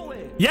pull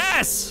it?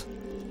 Yes.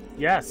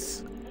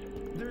 Yes.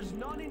 There's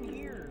none in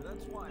here.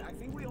 That's why. I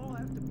think we all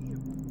have to be.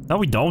 No,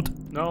 we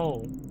don't.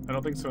 No, I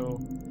don't think so.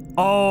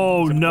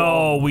 Oh, It's a no,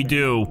 ball. we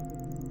do.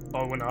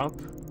 Oh, it went up.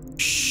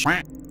 Shh.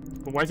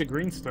 But why is it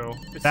green still?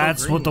 It's so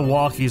That's what the green.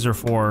 walkies are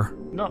for.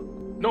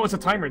 No, it's a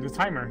timer. The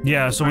timer.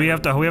 Yeah, The so we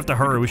timer. have to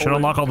hurry. We should pull it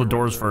unlock all the through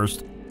doors the-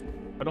 first.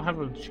 I don't have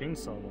a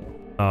chainsaw though.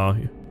 Oh,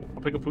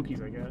 I'll pick up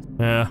Pookie's, I guess.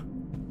 yeah.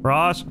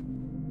 Ross?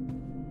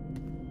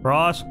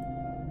 Ross?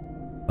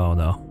 Oh,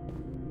 no.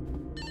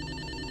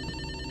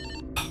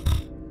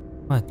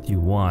 What do you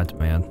want,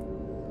 man?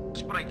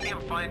 But I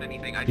can't find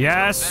anything. I think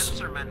Yes? the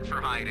vents are meant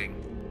for hiding.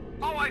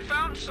 Oh, I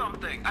found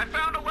something. I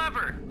found a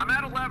lever. I'm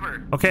at a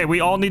lever. Okay, we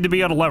all need to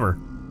be on a lever.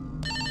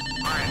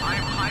 All right, I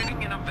am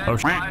hiding in a vent Oh,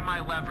 shit. by my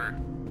lever.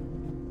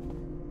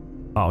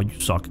 Oh, you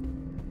suck.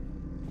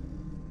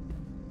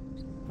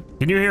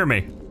 Can you hear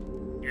me?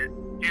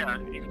 Yeah,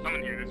 you can come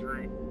in here. There's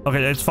room.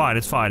 Okay, it's fine.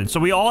 It's fine. So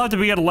we all have to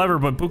be at a lever,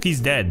 but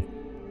Bookie's dead.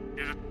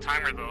 There's a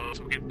timer though,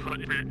 so we can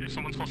put if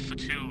someone's close to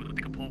 2,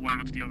 they can pull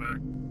one to the other.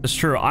 It's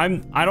true. I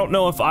don't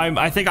know if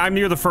I think I'm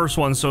near the first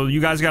one, so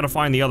you guys got to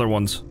find the other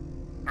ones.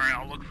 Alright,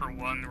 I'll look for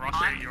one. Ross,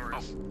 say yours.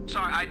 Oh,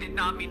 sorry, I did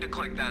not mean to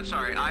click that.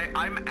 Sorry,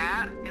 I'm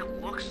at.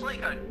 It looks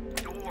like a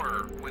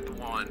door with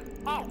one.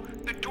 Oh,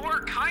 the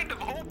door kind of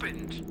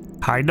opened.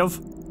 Kind of?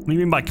 What do you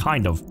mean by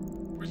kind of?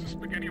 Where's the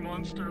spaghetti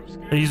monster? I'm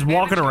scared. He's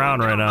walking around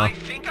right now. I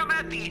think I'm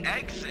at the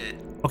exit.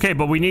 Okay,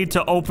 but we need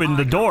to open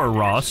the door,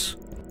 Ross.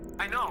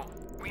 I know.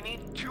 We need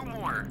 2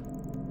 more.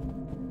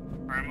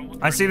 Alright, I'm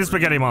I see the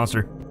spaghetti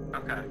monster.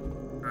 Okay.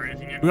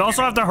 We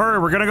also have to hurry.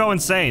 We're gonna go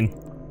insane.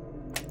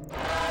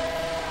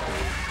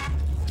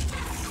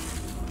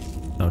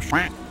 Oh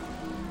shit.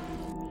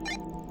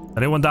 Did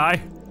anyone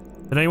die?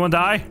 Did anyone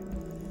die?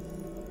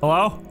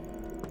 Hello?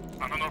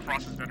 I don't know if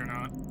Ross is dead or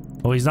not.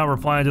 Well, he's not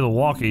replying to the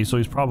walkie, so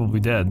he's probably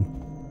dead.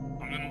 I'm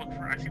gonna look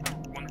for. I see the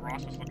one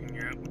Ross was looking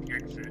at with the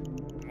exit.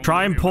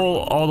 Try and pull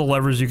all the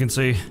levers you can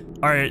see.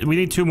 All right, we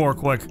need 2 more,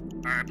 quick.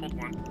 Alright, I pulled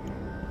one.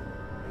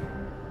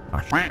 Oh,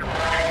 shit.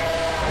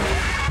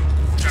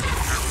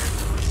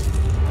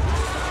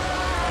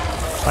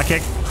 I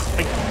kick.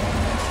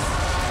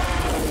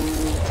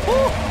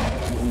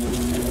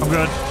 I'm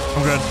good.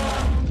 I'm good.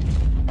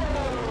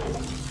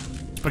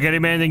 Spaghetti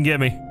Man didn't get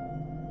me.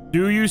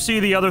 Do you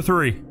see the other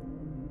 3?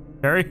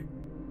 Barry? On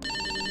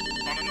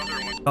another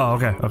one. Oh,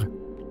 okay, okay.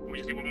 We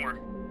just need one more.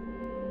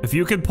 If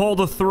you can pull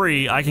the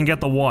 3, I can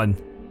get the 1.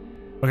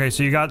 Okay,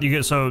 so you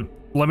get, so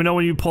let me know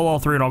when you pull all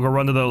 3 and I'll go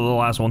run to the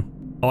last one.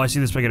 Oh, I see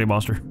the spaghetti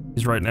monster.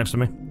 He's right next to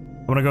me.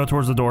 I'm gonna go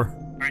towards the door.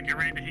 Alright, get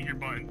ready to hit your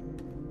button.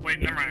 Wait,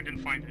 never mind, I didn't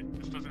find it.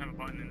 This doesn't have a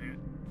button in it.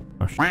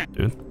 Oh shit,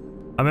 dude.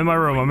 I'm in my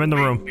room, I'm in the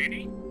room.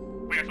 Wait,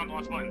 I found the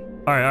last button.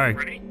 Alright.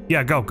 Ready?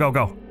 Yeah, go. Come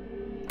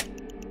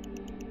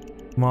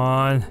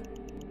on.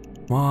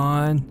 Come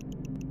on.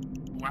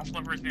 The last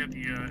lever is near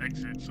the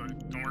exit, so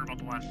don't worry about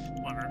the last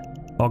lever.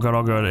 All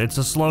good. It's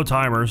a slow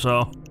timer,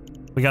 so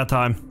we got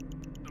time.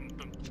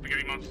 The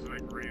spaghetti monster's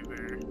like right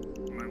there,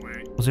 on my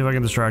way. We'll see if I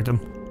can distract him.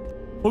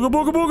 Booga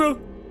booga booga!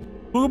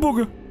 Booga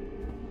booga!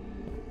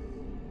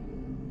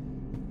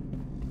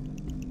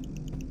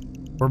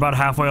 We're about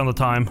halfway on the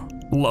time.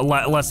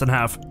 Less than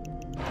half.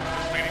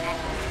 Spaghetti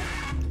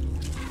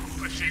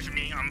monster. It's chasing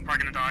me, I'm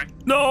probably gonna die.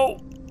 No!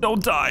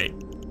 Don't die,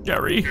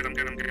 Jerry. I'm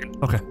good.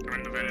 Okay. They're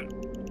in the vent.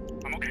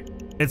 I'm okay.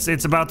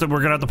 It's about to,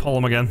 we're gonna have to pull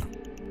him again.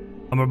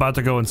 I'm about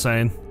to go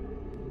insane.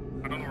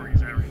 I don't know where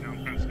he's at right now.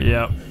 I'm trying to see.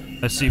 Yeah,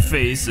 I see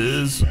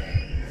faces.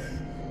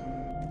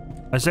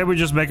 I say we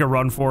just make a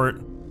run for it.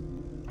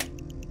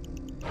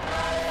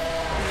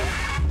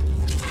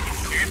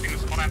 Dancing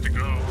is fun, I have to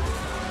go.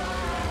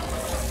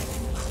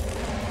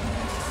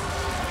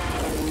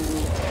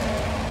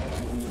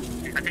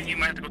 I think you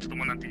might have to go to the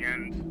one at the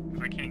end,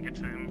 because I can't get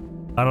to him.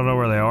 I don't know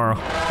where they are.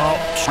 Oh,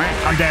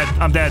 I'm dead.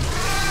 I'm dead.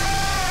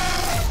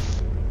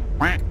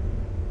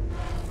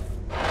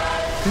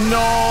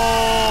 No!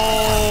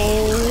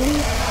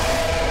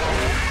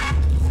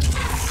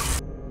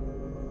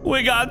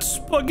 We got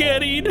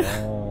spaghettied.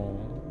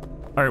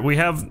 Alright, we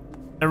have...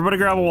 Everybody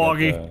grab a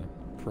walkie.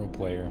 Pro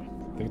player. I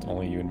think it's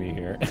only you and me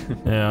here.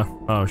 Yeah.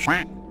 Oh,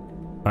 shit.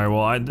 Alright,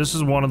 well, this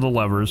is one of the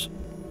levers.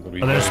 Oh,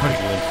 there's oh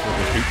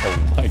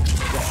my god.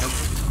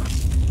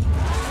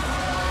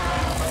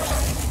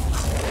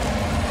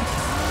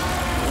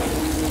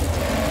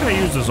 I'm gonna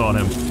use this on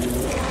him.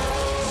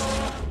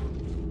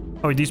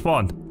 Oh, he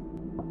despawned.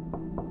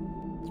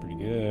 It's pretty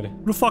good.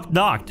 Who the fuck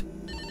knocked? So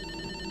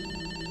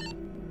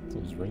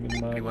it's ringing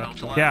my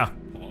laptop. Yeah.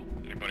 Hello?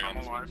 Anybody on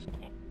alive?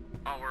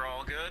 Oh, we're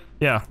all good?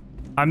 Yeah.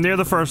 I'm near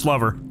the first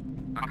lever.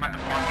 I'm at the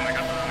farm when I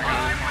got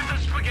I'm with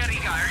the spaghetti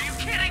guy, are you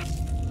kidding?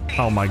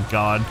 Oh my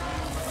god.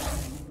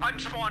 I'm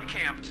spawn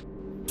camped.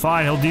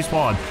 Fine, he'll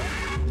despawn.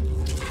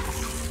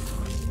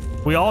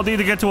 We all need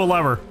to get to a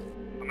lever.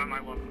 I'm at my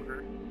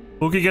lever.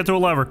 Who can get to a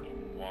lever?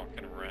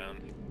 Walking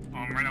around.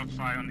 I'm right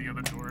outside on the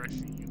other door. I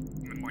see you.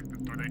 I'm in like the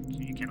door that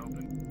you can't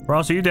open.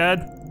 Ross, are you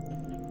dead?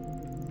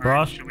 Alright,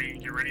 Ross? should we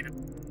get ready to...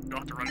 We'll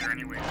have to run there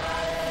anyways.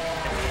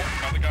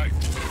 Found the guy.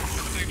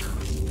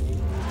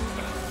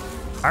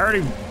 I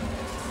already...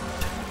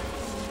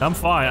 I'm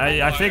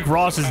fine. I think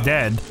Ross is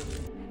dead.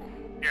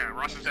 Yeah,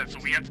 Ross is dead, so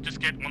we have to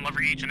just get one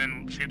lever each and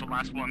then save the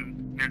last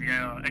one near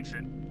the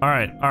exit.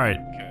 Alright. Okay.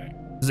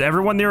 Is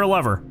everyone near a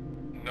lever?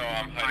 No,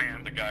 I'm hiding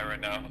from the guy right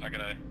now. I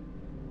gotta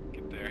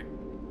get there.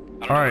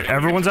 Alright,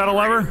 everyone's at a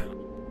lever?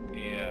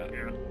 Yeah.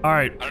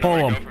 Alright, pull I don't know where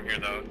to him. go from here,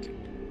 though.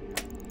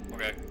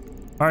 Okay.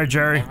 Alright,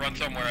 Jerry. I'll run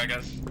somewhere, I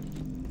guess.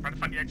 Try to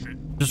find the exit.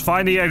 Just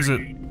find the exit.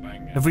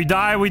 Bang. If we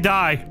die, we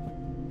die.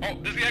 Oh,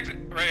 there's the exit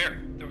right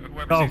here.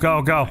 Go.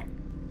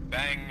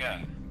 Bang.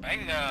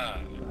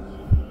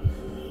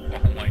 Oh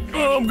my god.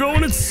 Oh, I'm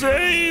going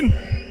insane.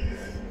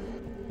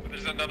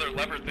 There's another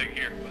lever thing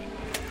here.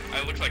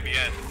 It looks like the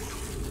end.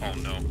 Oh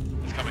no.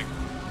 It's coming.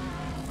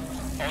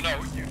 Oh no.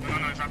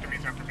 No, it's after me,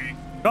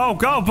 Go,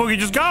 Boogie,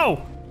 just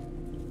go.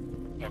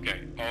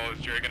 Okay. Oh, is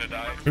Jerry gonna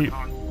die?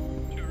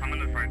 I'm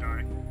gonna try to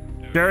die.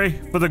 Jerry,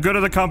 for the good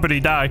of the company,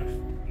 die.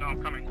 No,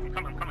 I'm coming.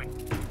 I'm coming.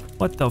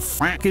 What the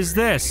fuck is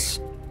this?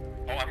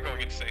 Oh, I'm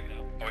going insane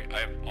now. Oh wait, I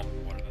have water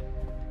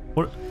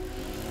then.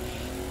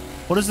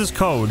 What is this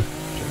code?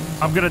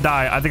 I'm gonna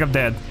die. I think I'm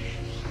dead.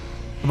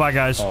 Goodbye,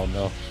 guys. Oh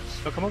no.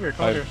 So come over here.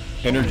 Come over here.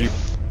 Energy.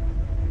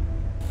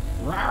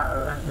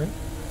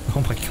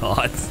 Oh my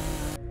god.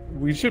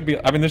 We should be.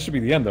 I mean, this should be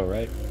the end though,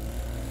 right?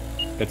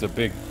 It's a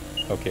big.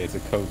 Okay, it's a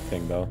code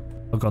thing though.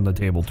 Look on the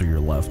table to your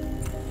left.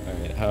 All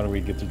right, how do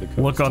we get to the code?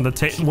 Look on the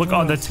look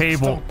on the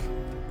table.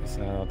 This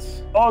out.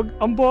 Bug.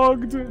 I'm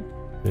bugged.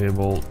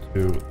 Table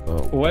to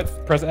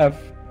What? Press F.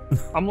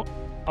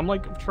 I'm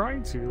like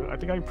trying to. I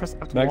think I pressed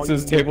F. Max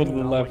says table to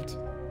the left.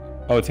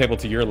 Oh, table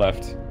to your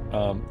left.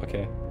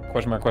 Okay.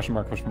 Question mark. Question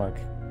mark. Question mark.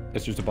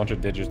 It's just a bunch of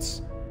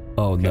digits.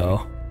 Oh Okay.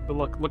 no.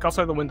 But look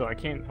outside the window. I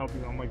can't help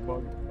you. I'm like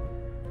bugged.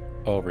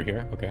 Oh, over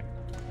here. Okay.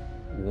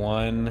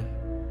 1,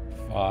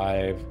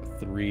 5,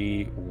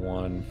 3,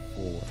 1,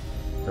 4.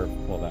 Or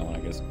well, that one I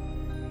guess.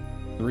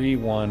 3,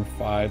 1,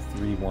 5,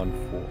 3, 1,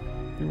 4.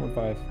 3, 1,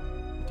 5,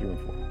 3, 1,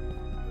 4.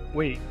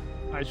 Wait,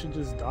 I should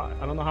just die.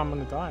 I don't know how I'm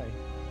gonna die.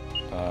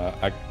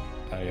 I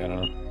don't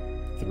know.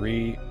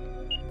 3,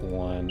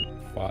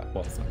 1, 5.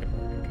 Well, it's not gonna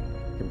work.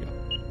 Okay. Here we go.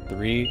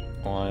 3,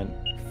 1,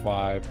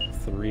 5,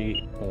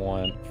 3,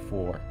 1,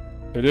 4.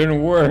 It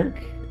didn't work.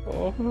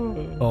 Oh.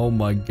 Oh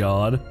my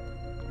god.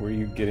 Where are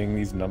you getting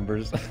these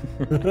numbers?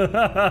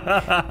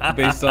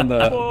 Based on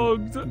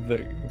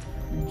the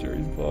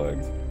Jerry's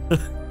bugs. I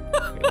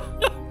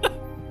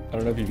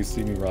don't know if you can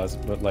see me, Ross,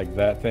 but like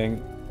that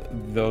thing,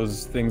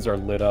 those things are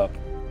lit up.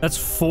 That's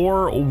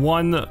 4,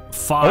 1,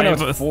 5, Oh,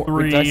 no, it's 4. 3.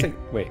 Wait, did I say,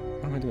 wait,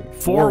 what am I doing?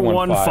 4,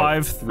 1,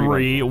 5,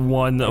 3,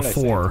 1,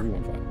 4.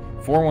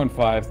 4, 1,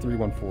 5, 3,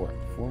 1, 4.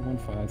 4, 1,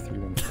 5, 3,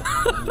 1,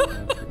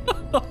 4.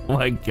 Oh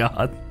my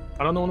god.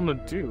 I don't know what I'm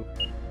gonna do.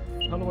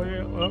 How do I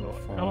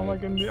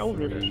get in the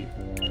elevator? 3,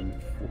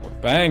 1, 4.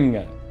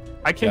 Bang!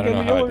 I can't get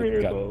in the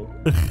elevator though.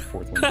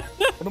 Fourth one.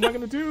 What am I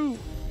gonna do?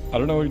 I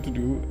don't know what to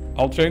do.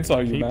 I'll chainsaw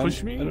you, Can you man.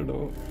 push me? I don't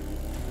know.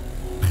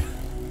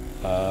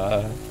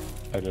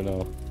 I don't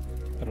know.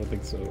 I don't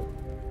think so.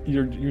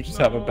 You just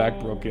have a back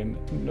broken.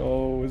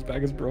 No, his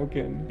back is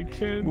broken. You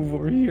can't Move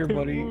over here,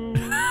 buddy. move.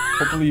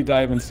 Hopefully you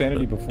die of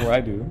insanity before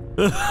I do.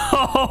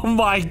 Oh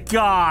my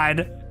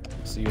god.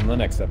 See you in the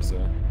next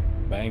episode.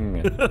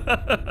 Bang.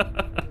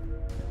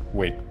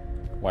 Wait,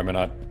 why am I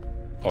not?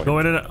 Oh, Go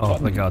in and oh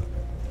my god.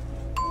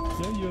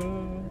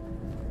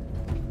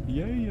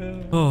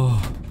 Yeah.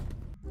 Oh.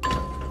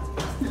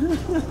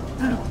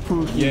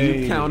 Pookie,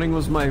 Yay. you counting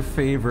was my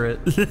favorite.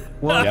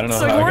 What? Yeah, I don't know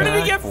It's like, how I where got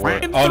did he get four.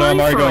 fucking Oh no, I'm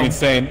already three going from?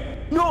 insane.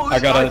 No, I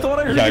thought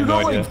I heard yeah, I you have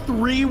no go idea. like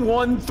 3,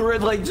 1, 3,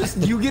 like just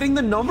you getting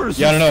the numbers.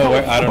 Yeah, I don't know.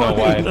 was so I don't know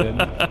why I funny.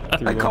 did.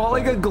 3, I 1, caught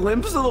like 5. a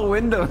glimpse of the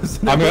windows.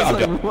 and I'm I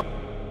gonna- was I'm like,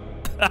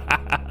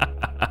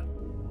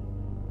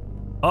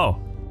 Oh.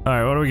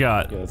 Alright, what do we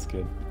got? Yeah, that's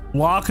good.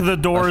 Lock the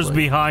doors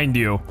Actually- behind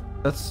you.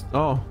 That's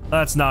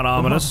That's not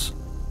ominous.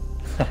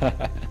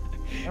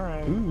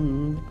 Alright.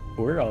 Ooh,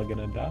 we're all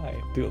gonna die.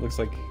 Dude, it looks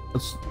like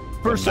that's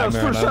first house,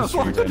 Nightmare on Elm lock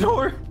the Street right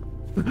door.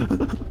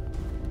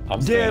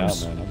 I'm staying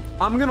Dibs. out, man.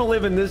 I'm gonna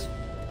live in this.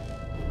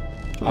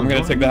 I'm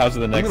gonna take the house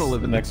of the I'm gonna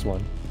live the in next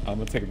one. I'm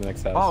gonna take the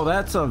next house. Oh,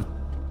 that's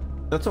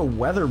a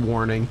weather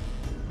warning.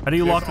 How do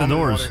you lock the There's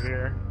almond doors? water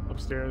here,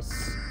 upstairs.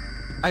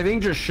 I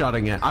think just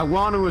shutting it. I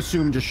want to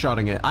assume just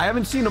shutting it. I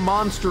haven't seen a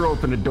monster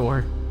open a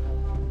door.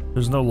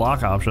 There's no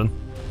lock option.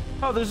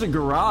 Oh, there's a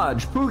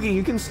garage. Poogie,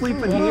 you can sleep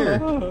in here.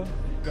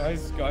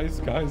 Guys.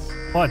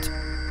 What?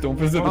 Don't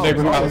visit the Oh,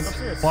 neighbor's oh, house.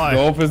 upstairs. Why?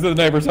 Don't visit the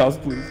neighbor's house,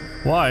 please.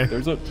 Why?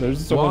 There's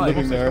someone Why?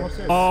 living there.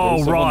 Upstairs. Oh,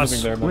 There's someone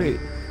Ross. living there, man.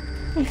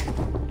 Wait.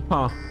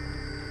 Huh.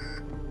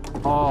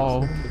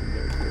 Oh.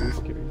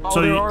 Just kidding. Oh,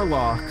 So there you- are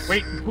locks.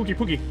 Wait,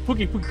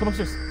 Pookie, come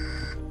upstairs.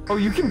 Oh,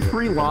 you can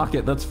pre-lock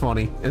it. That's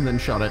funny. And then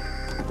shut it.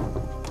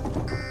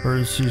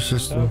 Where's your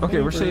system?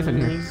 Okay, we're safe in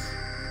here.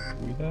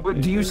 We have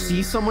Wait, do you neighbors.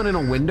 see someone in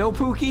a window,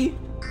 Pookie?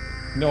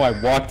 No, I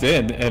walked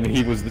in and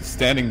he was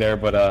standing there,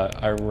 but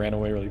I ran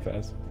away really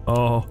fast.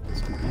 Oh.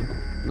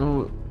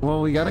 Oh,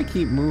 well, we gotta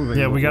keep moving.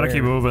 Yeah, we gotta Where?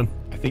 keep moving.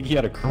 I think he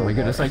had a Oh crowbar. my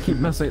goodness, I keep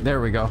messing.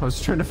 There we go. I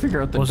was trying to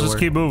figure out the Let's door. just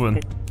keep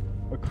moving.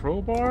 A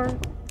crowbar?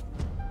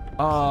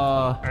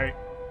 I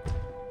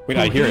Wait,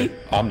 I hear Pookie?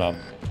 it.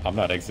 I'm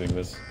not exiting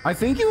this.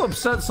 think you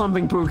upset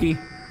something, Pookie.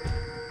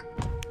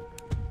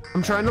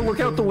 I'm trying to look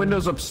out the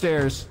windows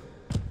upstairs.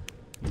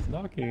 He's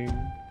knocking.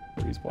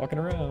 Or he's walking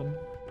around.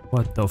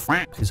 What the f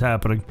is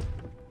happening?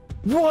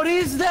 What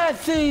is that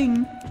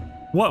thing?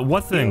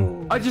 What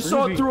thing? I just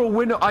saw it through a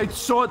window. I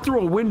saw it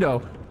through a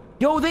window.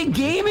 Yo, they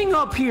gaming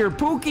up here,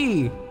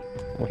 Pookie.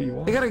 What do you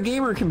want? They got a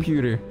gamer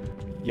computer.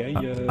 Yeah.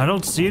 I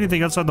don't see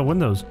anything outside the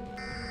windows.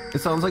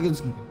 It sounds like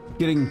it's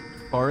getting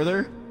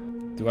farther.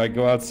 Do I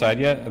go outside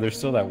yet? There's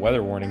still that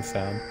weather warning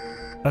sound.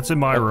 That's in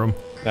my room.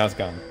 Now it's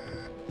gone.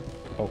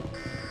 Oh.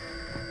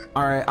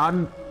 All right,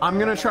 I'm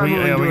gonna try. We-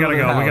 moving yeah, to we gotta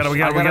another go, we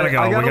house. gotta go, I we gotta go,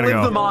 I we gotta gotta live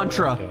go. the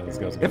mantra. Okay, let's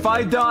go. If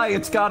I die,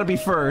 it's gotta be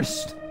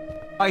first.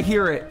 I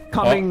hear it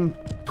coming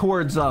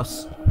towards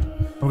us.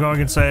 I'm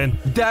going insane.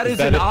 That is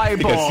that an it? I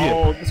think I see it.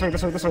 eyeball. Oh, this way,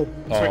 this way, this way.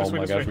 Oh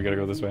my gosh, we gotta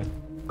go this way.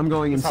 I'm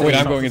going insane. Wait, I'm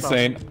house, going this house.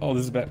 insane. Oh,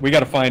 this is bad. We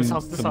gotta find This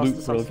house, this some house, loot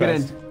this really house. Get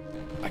fast.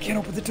 in. I can't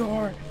open the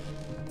door.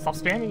 Stop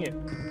spamming it.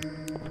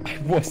 I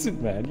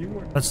wasn't mad. You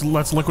were.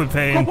 Let's liquid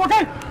pain.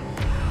 Okay.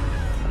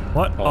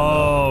 What? Oh,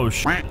 Oh,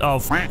 shit. Oh,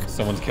 fuck.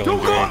 Someone's killing Don't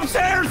go Jerry.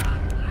 upstairs!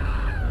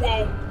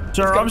 Whoa.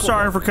 Sir, I'm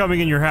sorry for coming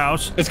in your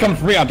house. It's coming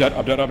for me. I'm dead.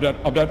 I'm dead. I'm dead.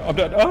 I'm dead. I'm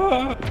dead.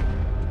 Ah.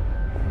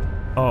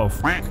 Oh,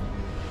 fuck.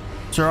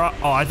 Sir,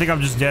 oh, I think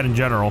I'm just dead in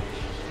general.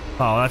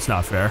 Oh, that's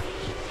not fair.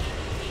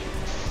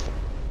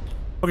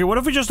 Okay, what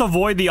if we just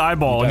avoid the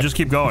eyeball and just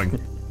keep going?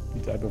 He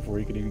died before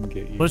he could even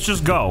get you. Let's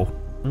just go.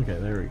 Okay,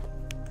 there we go.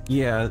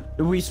 Yeah,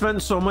 we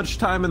spent so much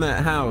time in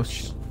that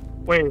house.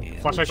 Wait,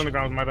 flashlight's on the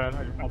ground. My bad.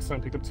 I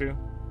accidentally picked up two.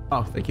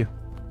 Oh, thank you.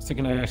 Let's take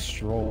a nice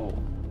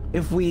stroll.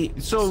 If we...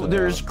 So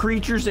there's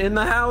creatures in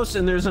the house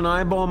and there's an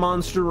eyeball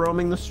monster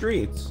roaming the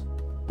streets.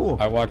 Cool.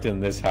 I walked in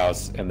this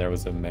house and there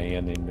was a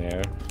man in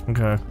there.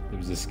 Okay. There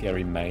was a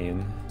scary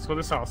man. Let's go to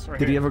this house right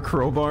Did he here. have a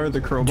crowbar?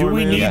 The crowbar Do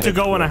we man? need to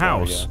go in a Yeah.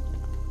 house?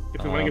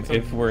 If we want to get to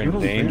If we're in You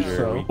don't think danger,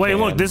 so? we Wait, can.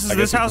 look, I this guess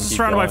we house can is keep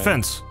surrounded by going.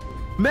 fence.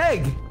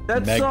 Meg!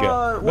 That's,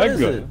 Mega. what is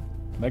Mega. it?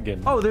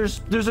 Megan. Oh, there's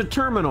a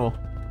terminal.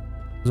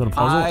 Is that a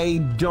puzzle? I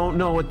don't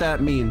know what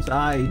that means.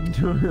 I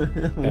don't...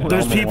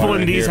 There's Helmet people water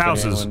in these here if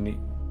houses. anyone need-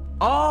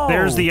 Oh!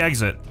 There's the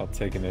exit. I'll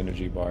take an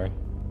energy bar.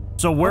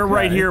 So we're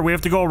right Okay. here. We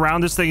have to go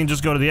around this thing and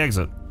just go to the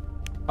exit.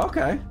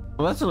 Okay.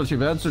 Well, that's not too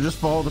bad. So just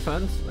follow the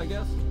fence, I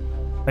guess.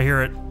 I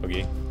hear it.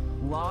 Okay.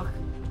 Lock.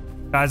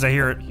 Guys, I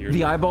hear it. Here's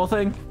The eyeball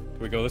thing? Can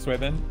we go this way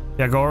then?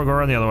 Yeah, go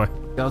around the other way.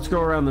 Yeah, let's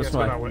go around this Let's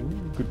go way. that way.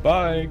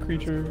 Goodbye,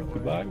 creature.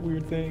 Goodbye,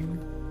 weird thing.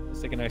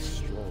 Let's take a nice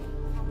stroll.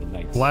 The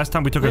night. The last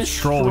time we took a Nice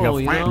stroll, we stroll,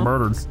 got you fucking know?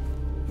 murdered.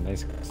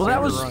 Nice. Well, that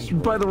run. was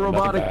by the Nothing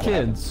robotic bad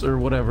kids, or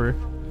whatever.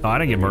 No, I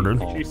didn't get murdered.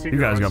 You You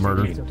guys got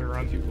murdered. You have to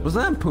run.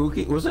 Wasn't that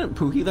Pookie? Wasn't it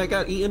Pookie that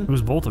got eaten? It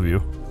was both of you.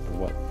 Or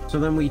what? So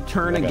then we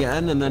turn Okay.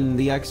 again, and then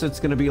the exit's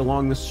gonna be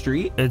along the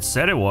street? It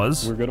said it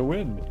was. We're gonna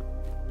win.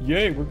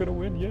 Yay, we're gonna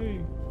win. Yay.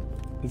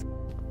 Is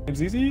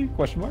game's easy?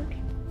 Question mark?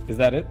 Is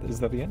that it? Is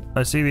that the end?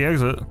 I see the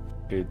exit.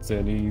 It's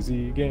an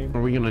easy game.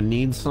 Are we gonna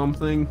need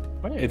something?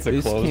 It's a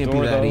This closed can't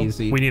door be that though.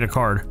 easy. We need a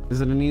card.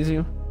 Is it an easy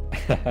one?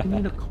 We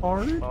need a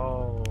card?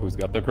 Oh. Who's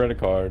got the credit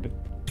card?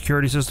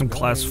 Security system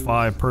class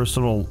 5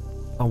 personal.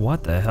 Oh,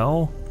 what the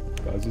hell?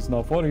 Guys, it's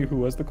not funny.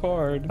 Who has the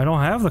card? I don't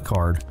have the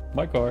card.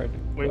 My card.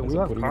 Wait, Guys, we I'm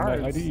have putting in my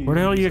cards. ID. Where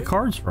the hell do you get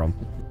cards from?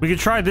 We could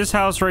try this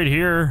house right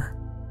here.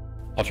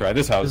 I'll try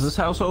this house. Is this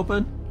house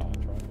open? I'll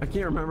try. I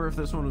can't remember if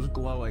this one was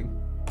glowing.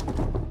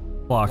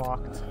 Locked.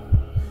 Locked.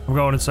 I'm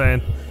going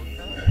insane.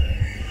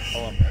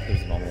 Hold on.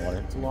 There's normal water.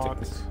 It's Take locked.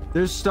 this.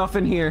 There's stuff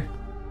in here.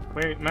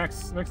 Wait,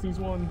 Max needs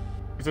one.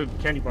 There's a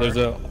candy bar. There's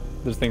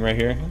a thing right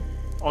here.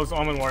 Oh, there's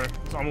almond water.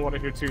 There's almond water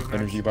here too. Max.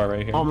 Energy bar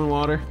right here. Almond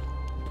water.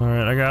 All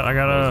right, I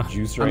got There's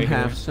juice right here.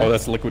 half sick. Oh,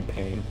 that's liquid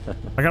pain.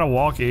 a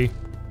walkie.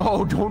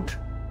 Oh, don't.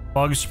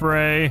 Bug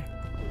spray.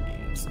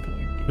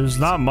 There's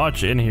not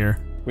much in here.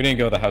 We didn't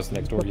go to the house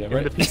next door yet, In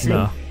right? the PC.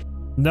 No.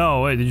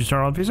 No, wait, did you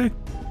turn on the PC?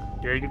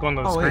 Yeah, you can go on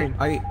the Oh, wait.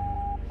 screen.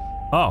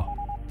 Oh,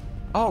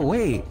 Oh,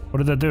 wait. what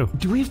did that do?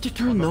 Do we have to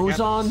turn nothing those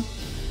on?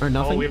 happens. Or Oh,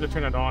 nothing? we have to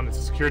turn it on. It's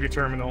a security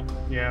terminal.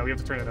 Yeah, we have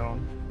to turn it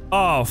on.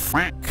 Oh,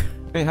 frick.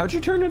 Hey, how'd you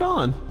turn it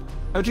on?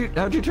 How'd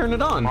you turn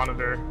it on?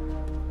 Monitor.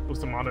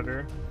 What's the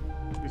monitor?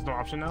 There's no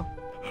option now.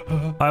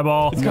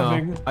 Eyeball. It's No,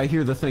 coming. I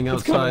hear the thing It's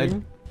outside.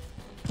 coming.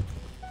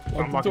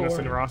 I'm the locking this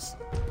door. in, Ross.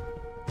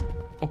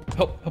 Oh,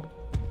 help.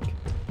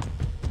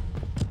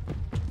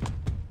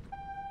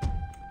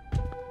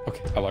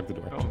 Okay, I locked the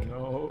door. Oh Okay.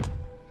 no.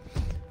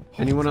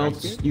 Anyone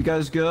else? You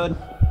guys good?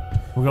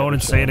 We're going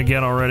insane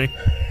again already.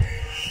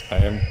 I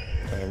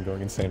am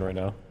going insane right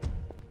now.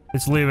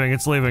 It's leaving,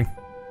 it's leaving.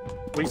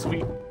 Wait, sweet.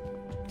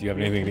 Do you have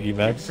anything to eat,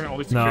 Max? Turn all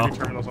these No. security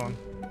terminals on.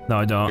 No, I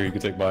Here, don't. you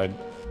can take mine.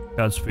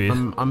 Godspeed.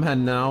 I'm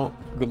heading out.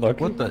 Good luck.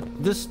 What the?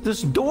 This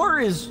door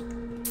is.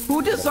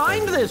 Who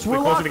designed this? We're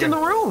Wait, close it locked in the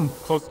again. room.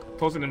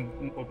 Close it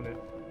and open it.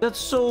 That's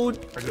so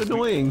just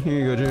annoying. Here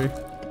you go, Jerry.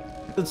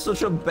 That's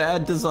such a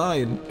bad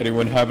design.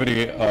 Anyone have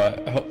any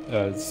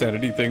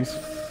sanity things?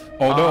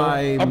 Oh no,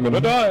 I'm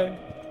gonna die.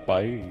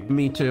 Bye.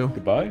 Me too.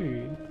 Goodbye.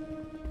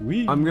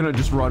 Wee. I'm gonna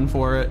just run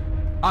for it.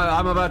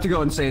 I'm about to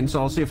go insane,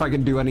 so I'll see if I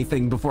can do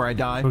anything before I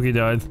die. Cookie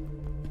died.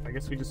 I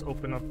guess we just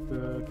open up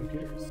the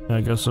computers.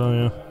 I guess so,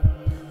 yeah.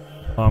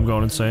 Oh, I'm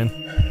going insane.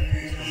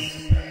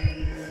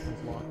 This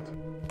one's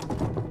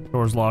locked.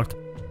 Door's locked.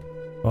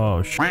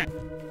 Oh, shit.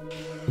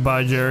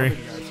 Goodbye, Jerry. You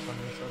guys coming,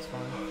 so that's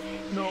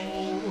fine. No,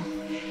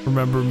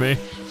 Remember me.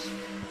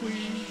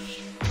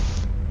 please.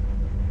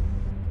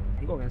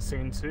 I'm going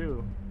insane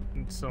too.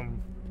 Need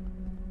some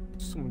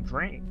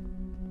drink.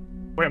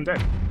 Wait, I'm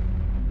dead.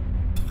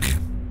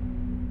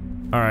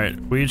 Alright,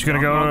 we each gonna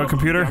go to a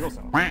computer?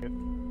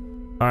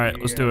 Alright,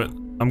 let's do it.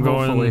 I'm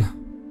Hopefully.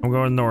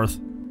 going north.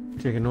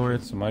 Taking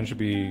north. So mine should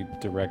be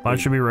directly. Mine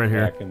should be right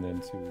here. back and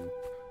then to. Do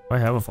I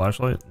have a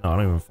flashlight? No, I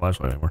don't even have a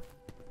flashlight anymore.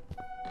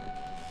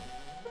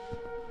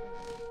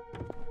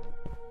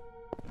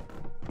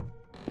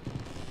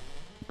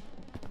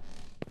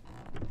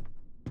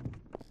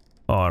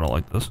 Oh, I don't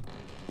like this.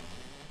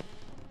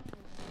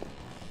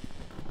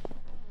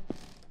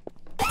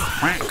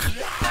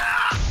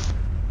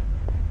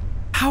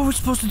 How are we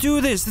supposed to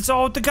do this? It's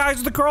all the guys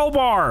with the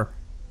crowbar.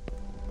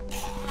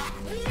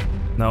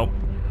 Nope.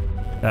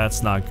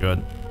 That's not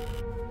good.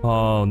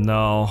 Oh,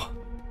 no.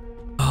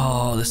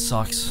 Oh, this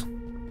sucks.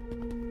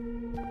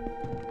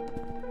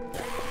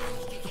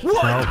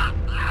 What? Nope.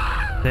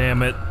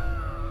 Damn it.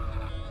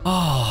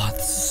 Oh,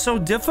 this is so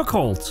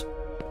difficult.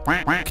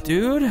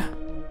 Dude.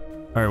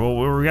 Alright, well,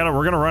 we're gonna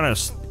run out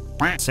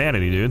of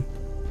sanity, dude.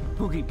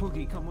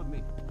 Pookie, come with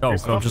me. Go,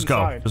 There's go, stuff just go,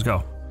 inside. just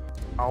go.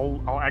 I'll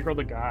aggro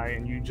the guy,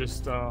 and you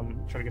just try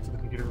to get to the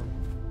computer room.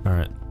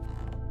 Alright.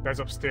 Guy's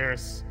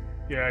upstairs.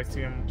 Yeah, I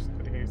see him.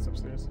 I think he's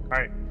upstairs. All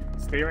right,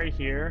 stay right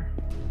here.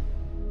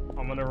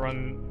 I'm gonna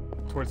run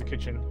towards the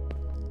kitchen.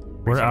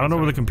 Where, I don't know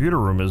where the computer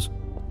room is.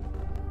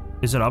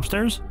 Is it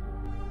upstairs?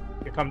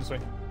 Yeah, come this way.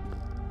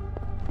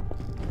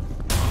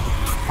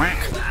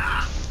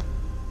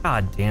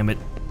 God damn it.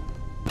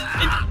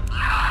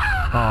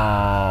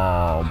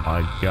 Oh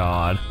my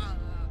god.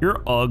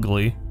 You're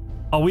ugly.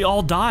 Oh, we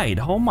all died.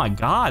 Oh my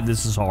god,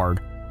 this is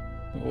hard.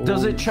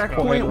 Does it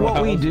checkpoint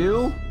what we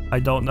do? I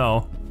don't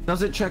know.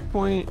 Does it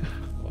checkpoint?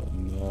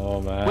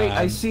 Oh man. Wait,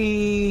 I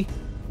see.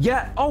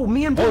 Yeah. Oh,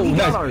 me and Pookie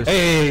got ours.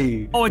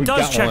 Hey. Oh, it we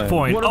does got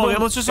checkpoint. One of Oh, them-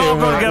 yeah, let's just all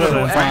go together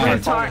then. Every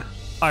Fine. time.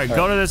 Alright,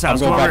 go to this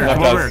house. I'm Come going over here. back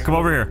Come over left here. Come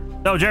over here.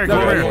 No, Jerry,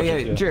 come over here.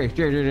 Yeah. Jerry.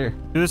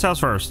 Do this house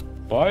first.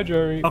 Bye,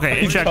 Jerry. Okay,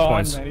 He's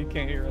checkpoints. gone, man. He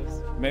can't hear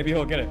us. Maybe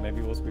he'll get it. Maybe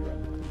we'll speed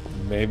run.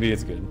 Maybe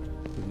it's good.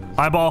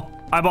 Eyeball.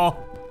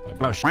 Eyeball.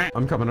 Oh,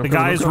 I'm coming. The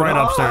guy is right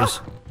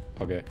upstairs.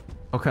 Okay.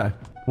 Okay.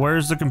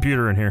 Where's the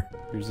computer in here?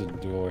 Here's a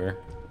door.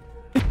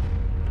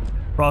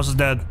 Ross is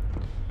dead.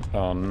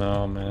 Oh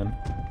no, man.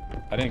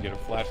 I didn't get a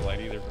flashlight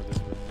either for this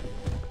room.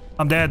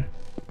 I'm dead.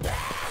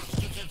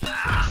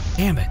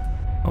 Damn it.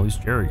 Oh, these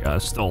Jerry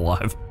guys still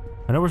alive.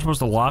 I know we're supposed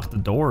to lock the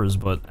doors,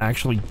 but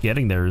actually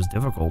getting there is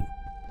difficult.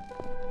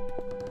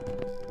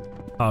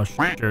 Oh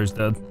shit, Jerry's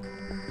dead.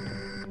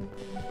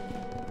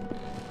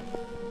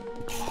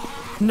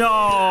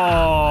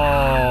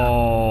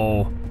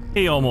 No!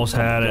 He almost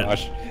had it.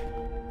 Gosh.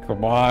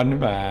 Come on,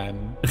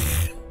 man.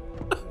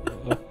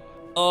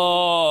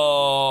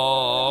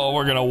 Oh,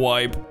 we're gonna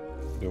wipe.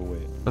 Do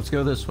it. Let's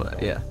go this way.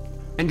 Yeah.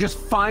 And just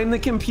find the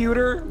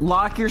computer,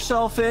 lock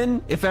yourself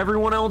in. If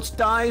everyone else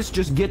dies,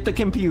 just get the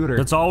computer.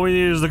 That's all we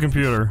need is the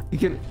computer. You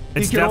can.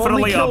 It's you can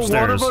only definitely kill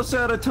upstairs. one of us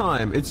at a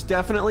time. It's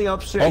definitely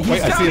upstairs. Oh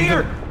wait, He's I down see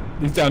here. him.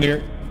 He's down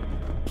here.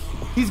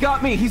 He's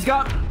got me. He's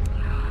got.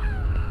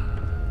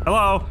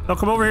 Hello? No,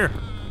 come over here.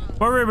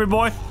 Come over here, big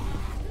boy.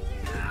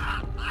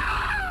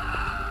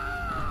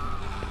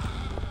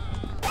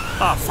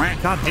 Oh,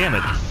 god damn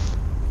it.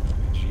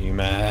 Gee,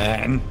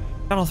 man.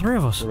 Got all three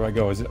of us. Where do I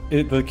go? Is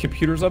it the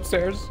computer's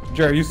upstairs?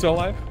 Jerry, are you still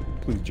alive?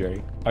 Please,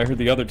 Jerry. I heard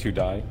the other two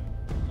die.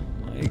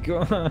 Oh my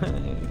gosh.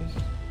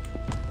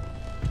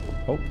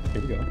 Oh,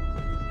 here we go.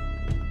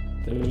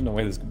 There's no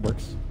way this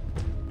works.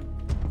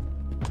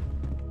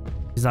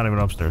 He's not even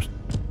upstairs.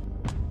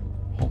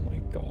 Oh my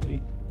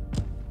golly.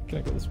 Can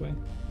I go this way?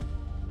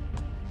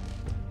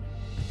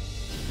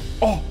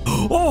 Oh!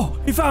 Oh,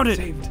 he found it.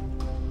 Saved.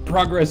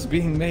 Progress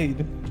being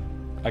made.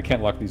 I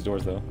can't lock these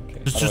doors though.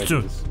 Okay. Just how do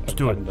it. this? Just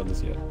do I it. haven't done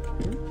this yet.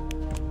 Here we go.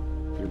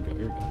 Here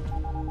we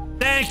go.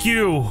 Thank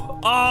you. Dang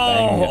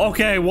Oh, it.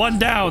 okay, one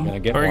down. Gonna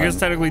get Or I guess one.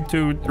 technically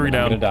two, three I'm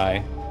down. gonna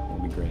die. That'll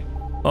be great.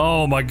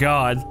 Oh my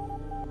god.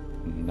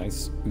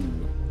 Nice.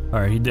 Ooh. All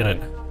right, he did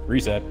it.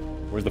 Reset.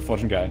 Where's the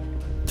fucking guy?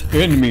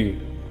 Pin me.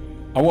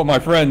 I want my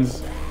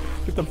friends.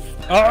 Get the.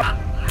 Ah!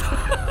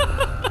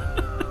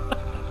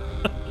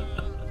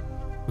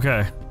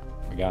 Okay.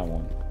 I got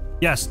one.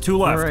 Yes, two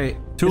left. All right.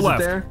 Two Is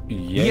left. It there?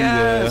 Yeah.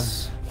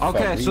 Yes.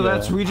 Okay, so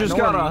that's we just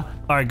gotta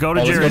All right, go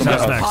to Oh, let's Jerry's go to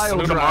house my next. house. pile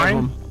Go to drive mine?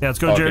 them. Yeah, let's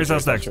go to Jerry's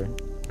house next. Sure.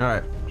 All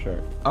right. Sure.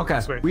 Okay.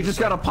 This way, We this just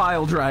way. gotta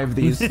pile drive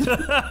these.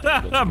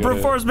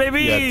 Brute force,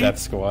 baby. Yeah, Death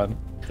Squad.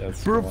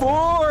 Death Brute Squad.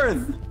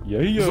 force! Yeah.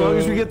 As long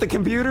as we get the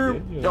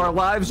computer, Yeah. our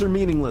lives are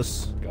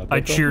meaningless. Got I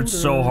the cheered computer.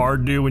 so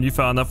hard, dude, when you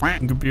found that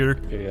fucking computer.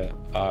 Yeah.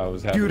 I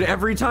was happy. Dude,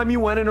 every time you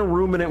went in a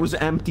room and it was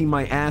empty,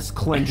 my ass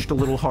clenched a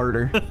little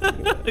harder.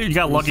 You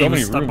got lucky so he was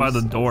many stuck by the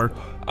rooms. door.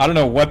 I don't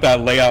know what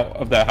that layout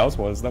of that house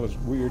was. That was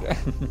weird.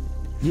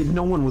 Yeah,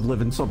 no one would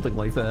live in something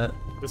like that.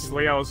 This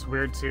layout is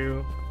weird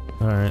too.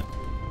 All right.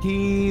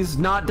 He's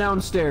not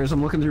downstairs.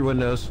 I'm looking through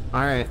windows.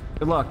 All right.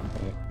 Good luck.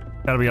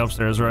 Gotta be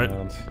upstairs, right? Yeah,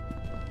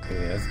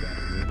 that's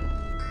gotta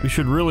be. We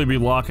should really be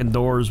locking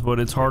doors, but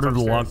it's harder to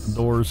lock the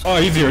doors.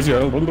 Oh, he's here. He's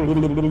here. Bring him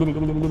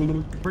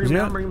he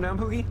down. out? Bring him down,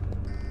 Pookie.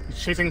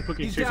 He's chasing Pookie.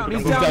 He's chasing down. Pookie.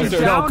 He's down. He's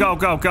downstairs. down. Go,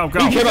 go, go, go,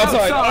 go. He came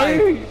outside. outside.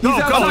 Hey. He's Go,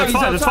 outside. go, it's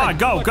He's fine, it's outside. fine.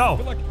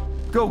 Go,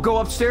 go. Go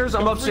upstairs.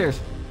 I'm upstairs.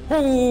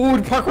 Oh,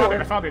 I found it. I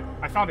parkour. found it.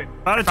 I found it.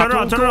 All right, turn it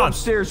on, turn it Go on.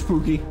 upstairs,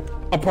 Pookie.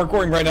 I'm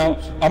parkouring right now.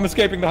 I'm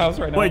escaping the house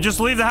right now. Wait, just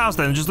leave the house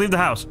then. Just leave the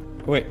house.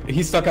 Wait,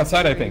 he's stuck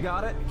outside, I You think.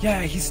 got it?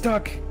 Yeah, he's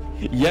stuck.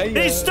 Yeah.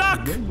 He's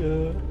stuck!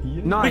 Yeah.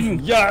 Nice.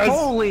 Yes.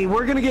 Holy,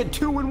 we're gonna get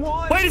 2 and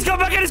 1. Wait, he's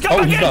coming back in. He's coming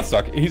Oh, back he's in. not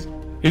stuck.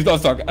 He's not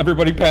stuck.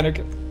 Everybody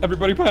panic.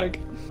 Everybody panic.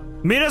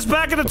 Meet us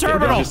back at the He's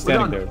terminal. just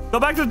standing there. Go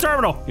back to the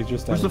terminal. He's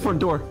just Where's standing the front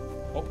door? there.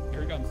 Oh,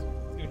 here he comes.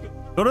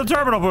 Go to the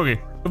terminal, Boogie.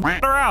 Go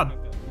around.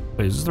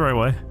 Wait, is this the right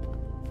way?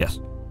 Yes.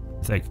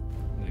 I think.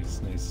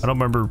 Nice. I don't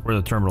remember where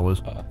the terminal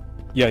is.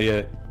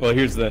 Yeah. Well,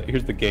 here's the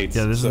gates.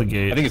 Yeah, this is the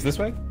gate. I think it's this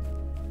way.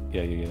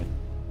 Yeah. And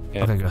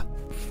Okay, good.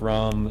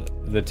 from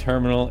the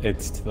terminal,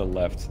 it's to the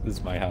left. This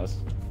is my house.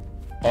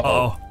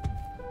 Uh-oh.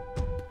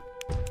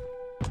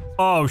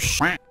 Oh,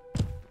 shit.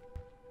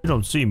 You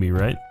don't see me,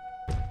 right?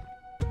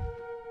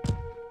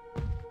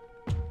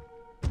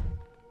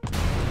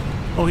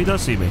 Oh, he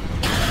does see me.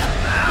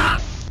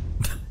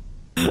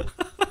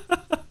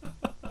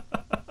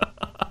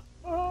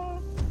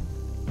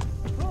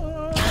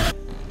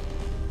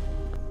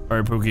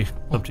 Alright, Pookie.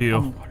 Up to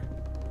you.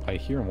 I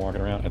hear him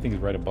walking around. I think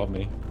he's right above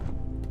me.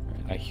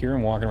 I hear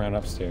him walking around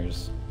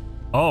upstairs.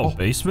 Oh,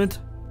 basement?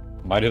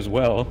 Might as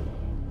well.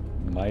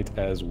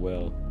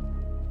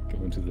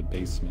 Go into the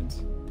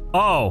basement.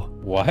 Oh.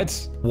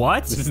 What?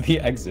 What? This is the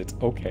exit.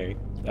 Okay.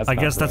 I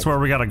guess that's where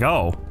we gotta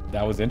go.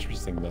 That was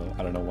interesting, though.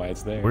 I don't know why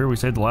it's there. Where we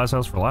saved the last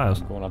house for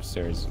last. I'm going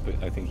upstairs, but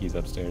I think he's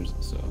upstairs,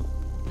 so...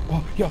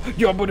 Oh, Lock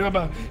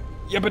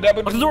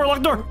the door, lock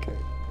the door! Okay.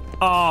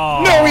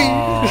 Oh.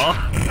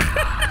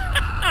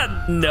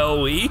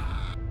 Noe.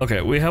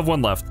 Okay, we have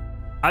one left.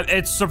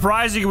 It's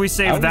surprising we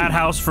saved that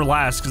house for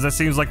last, because that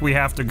seems like we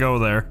have to go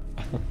there.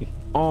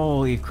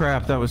 Holy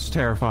crap, that was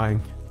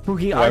terrifying.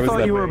 Pookie, Why I was thought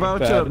that you were very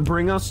about to bad?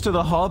 bring us to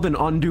the hub and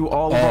undo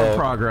all of our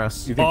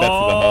progress. You think that's the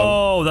hub?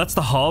 Oh, that's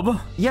the hub?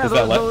 Yeah, Is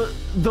that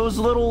those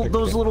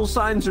little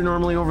signs are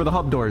normally over the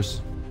hub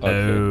doors. Okay.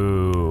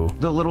 Oh.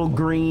 The little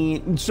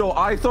green. So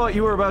I thought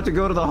you were about to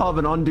go to the hub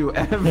and undo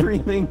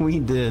everything we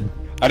did.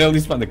 I'd at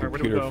least find the Alright, where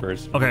do we computer go?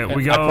 first. Okay,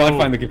 we I'd probably go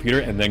find the computer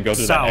and then go to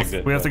that South.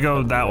 exit. We have to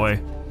go that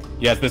way.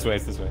 Yeah, it's this way.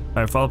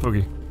 Alright, follow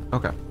Pookie.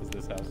 Okay. It's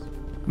this house.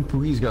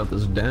 Pookie's got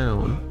this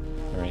down.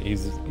 Alright,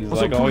 he's Also,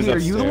 like always Pookie, are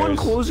upstairs. you the one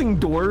closing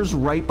doors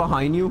right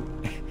behind you?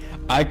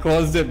 I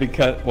closed it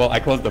because, well,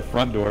 I closed the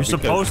front door because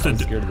supposed to I'm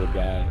do- scared of the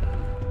guy.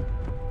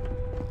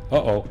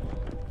 Uh-oh.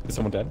 Is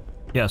someone dead?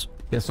 Yes.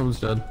 Yeah, someone's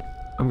dead.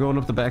 I'm going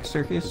up the back Is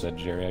staircase. that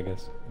Jerry, I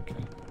guess? Okay.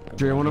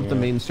 Jerry went up the here,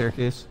 main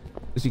staircase.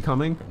 Is he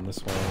coming? Going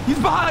this way. He's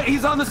behind!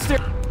 He's on the stair!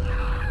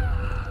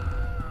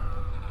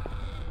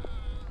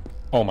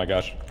 Oh my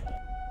gosh.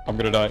 I'm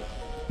gonna die.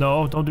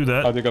 No, don't do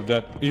I that. think I'm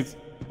dead.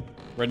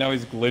 Right now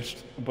he's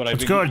glitched, but I It's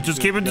think good, he's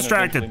just keep him gonna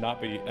distracted. eventually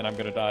not be, and I'm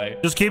gonna die.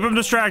 Just keep him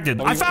distracted.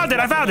 Oh, I he's found it,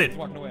 I walking found away, it! He's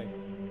walking away.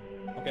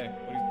 Okay,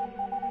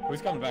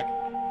 he's coming back.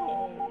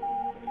 Oh.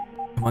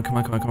 Come on. Oh, I'll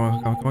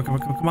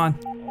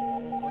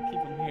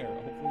keep him here.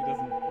 Hopefully he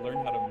doesn't learn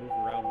how to move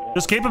around walls.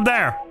 Just keep him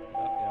there.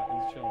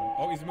 Yeah, he's chilling.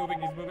 Oh, he's moving.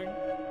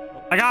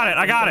 Oh, I got it,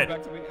 I he's got coming it.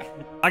 back to me.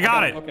 I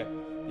got it. Okay.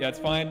 Yeah, it's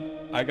fine.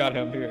 I got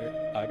him here.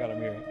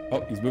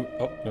 Oh, he's moving.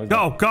 Oh, no, he's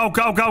Go.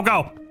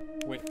 not.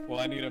 Wait, well,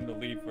 I need him to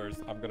leave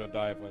first. I'm gonna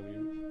die if I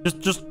leave.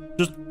 Just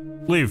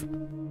leave.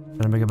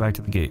 Gotta make it back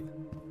to the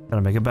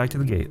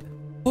gate.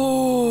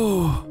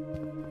 Oh.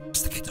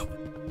 The gate's open.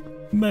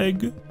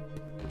 Meg.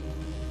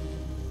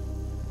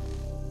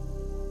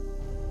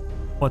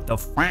 What the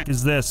f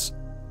is this?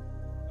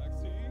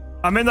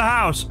 I'm in the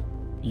house.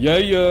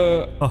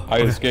 Yeah. Oh, I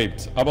okay.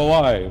 escaped. I'm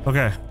alive.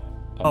 Okay. I'm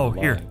Oh, alive.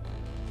 here.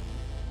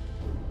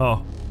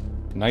 Oh.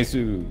 Nice.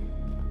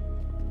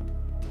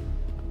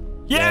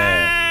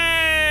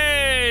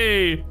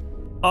 Yay!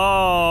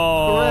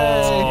 Oh.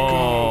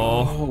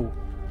 Oh.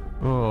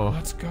 Oh.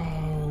 Let's go.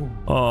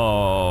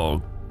 Oh,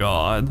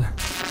 God.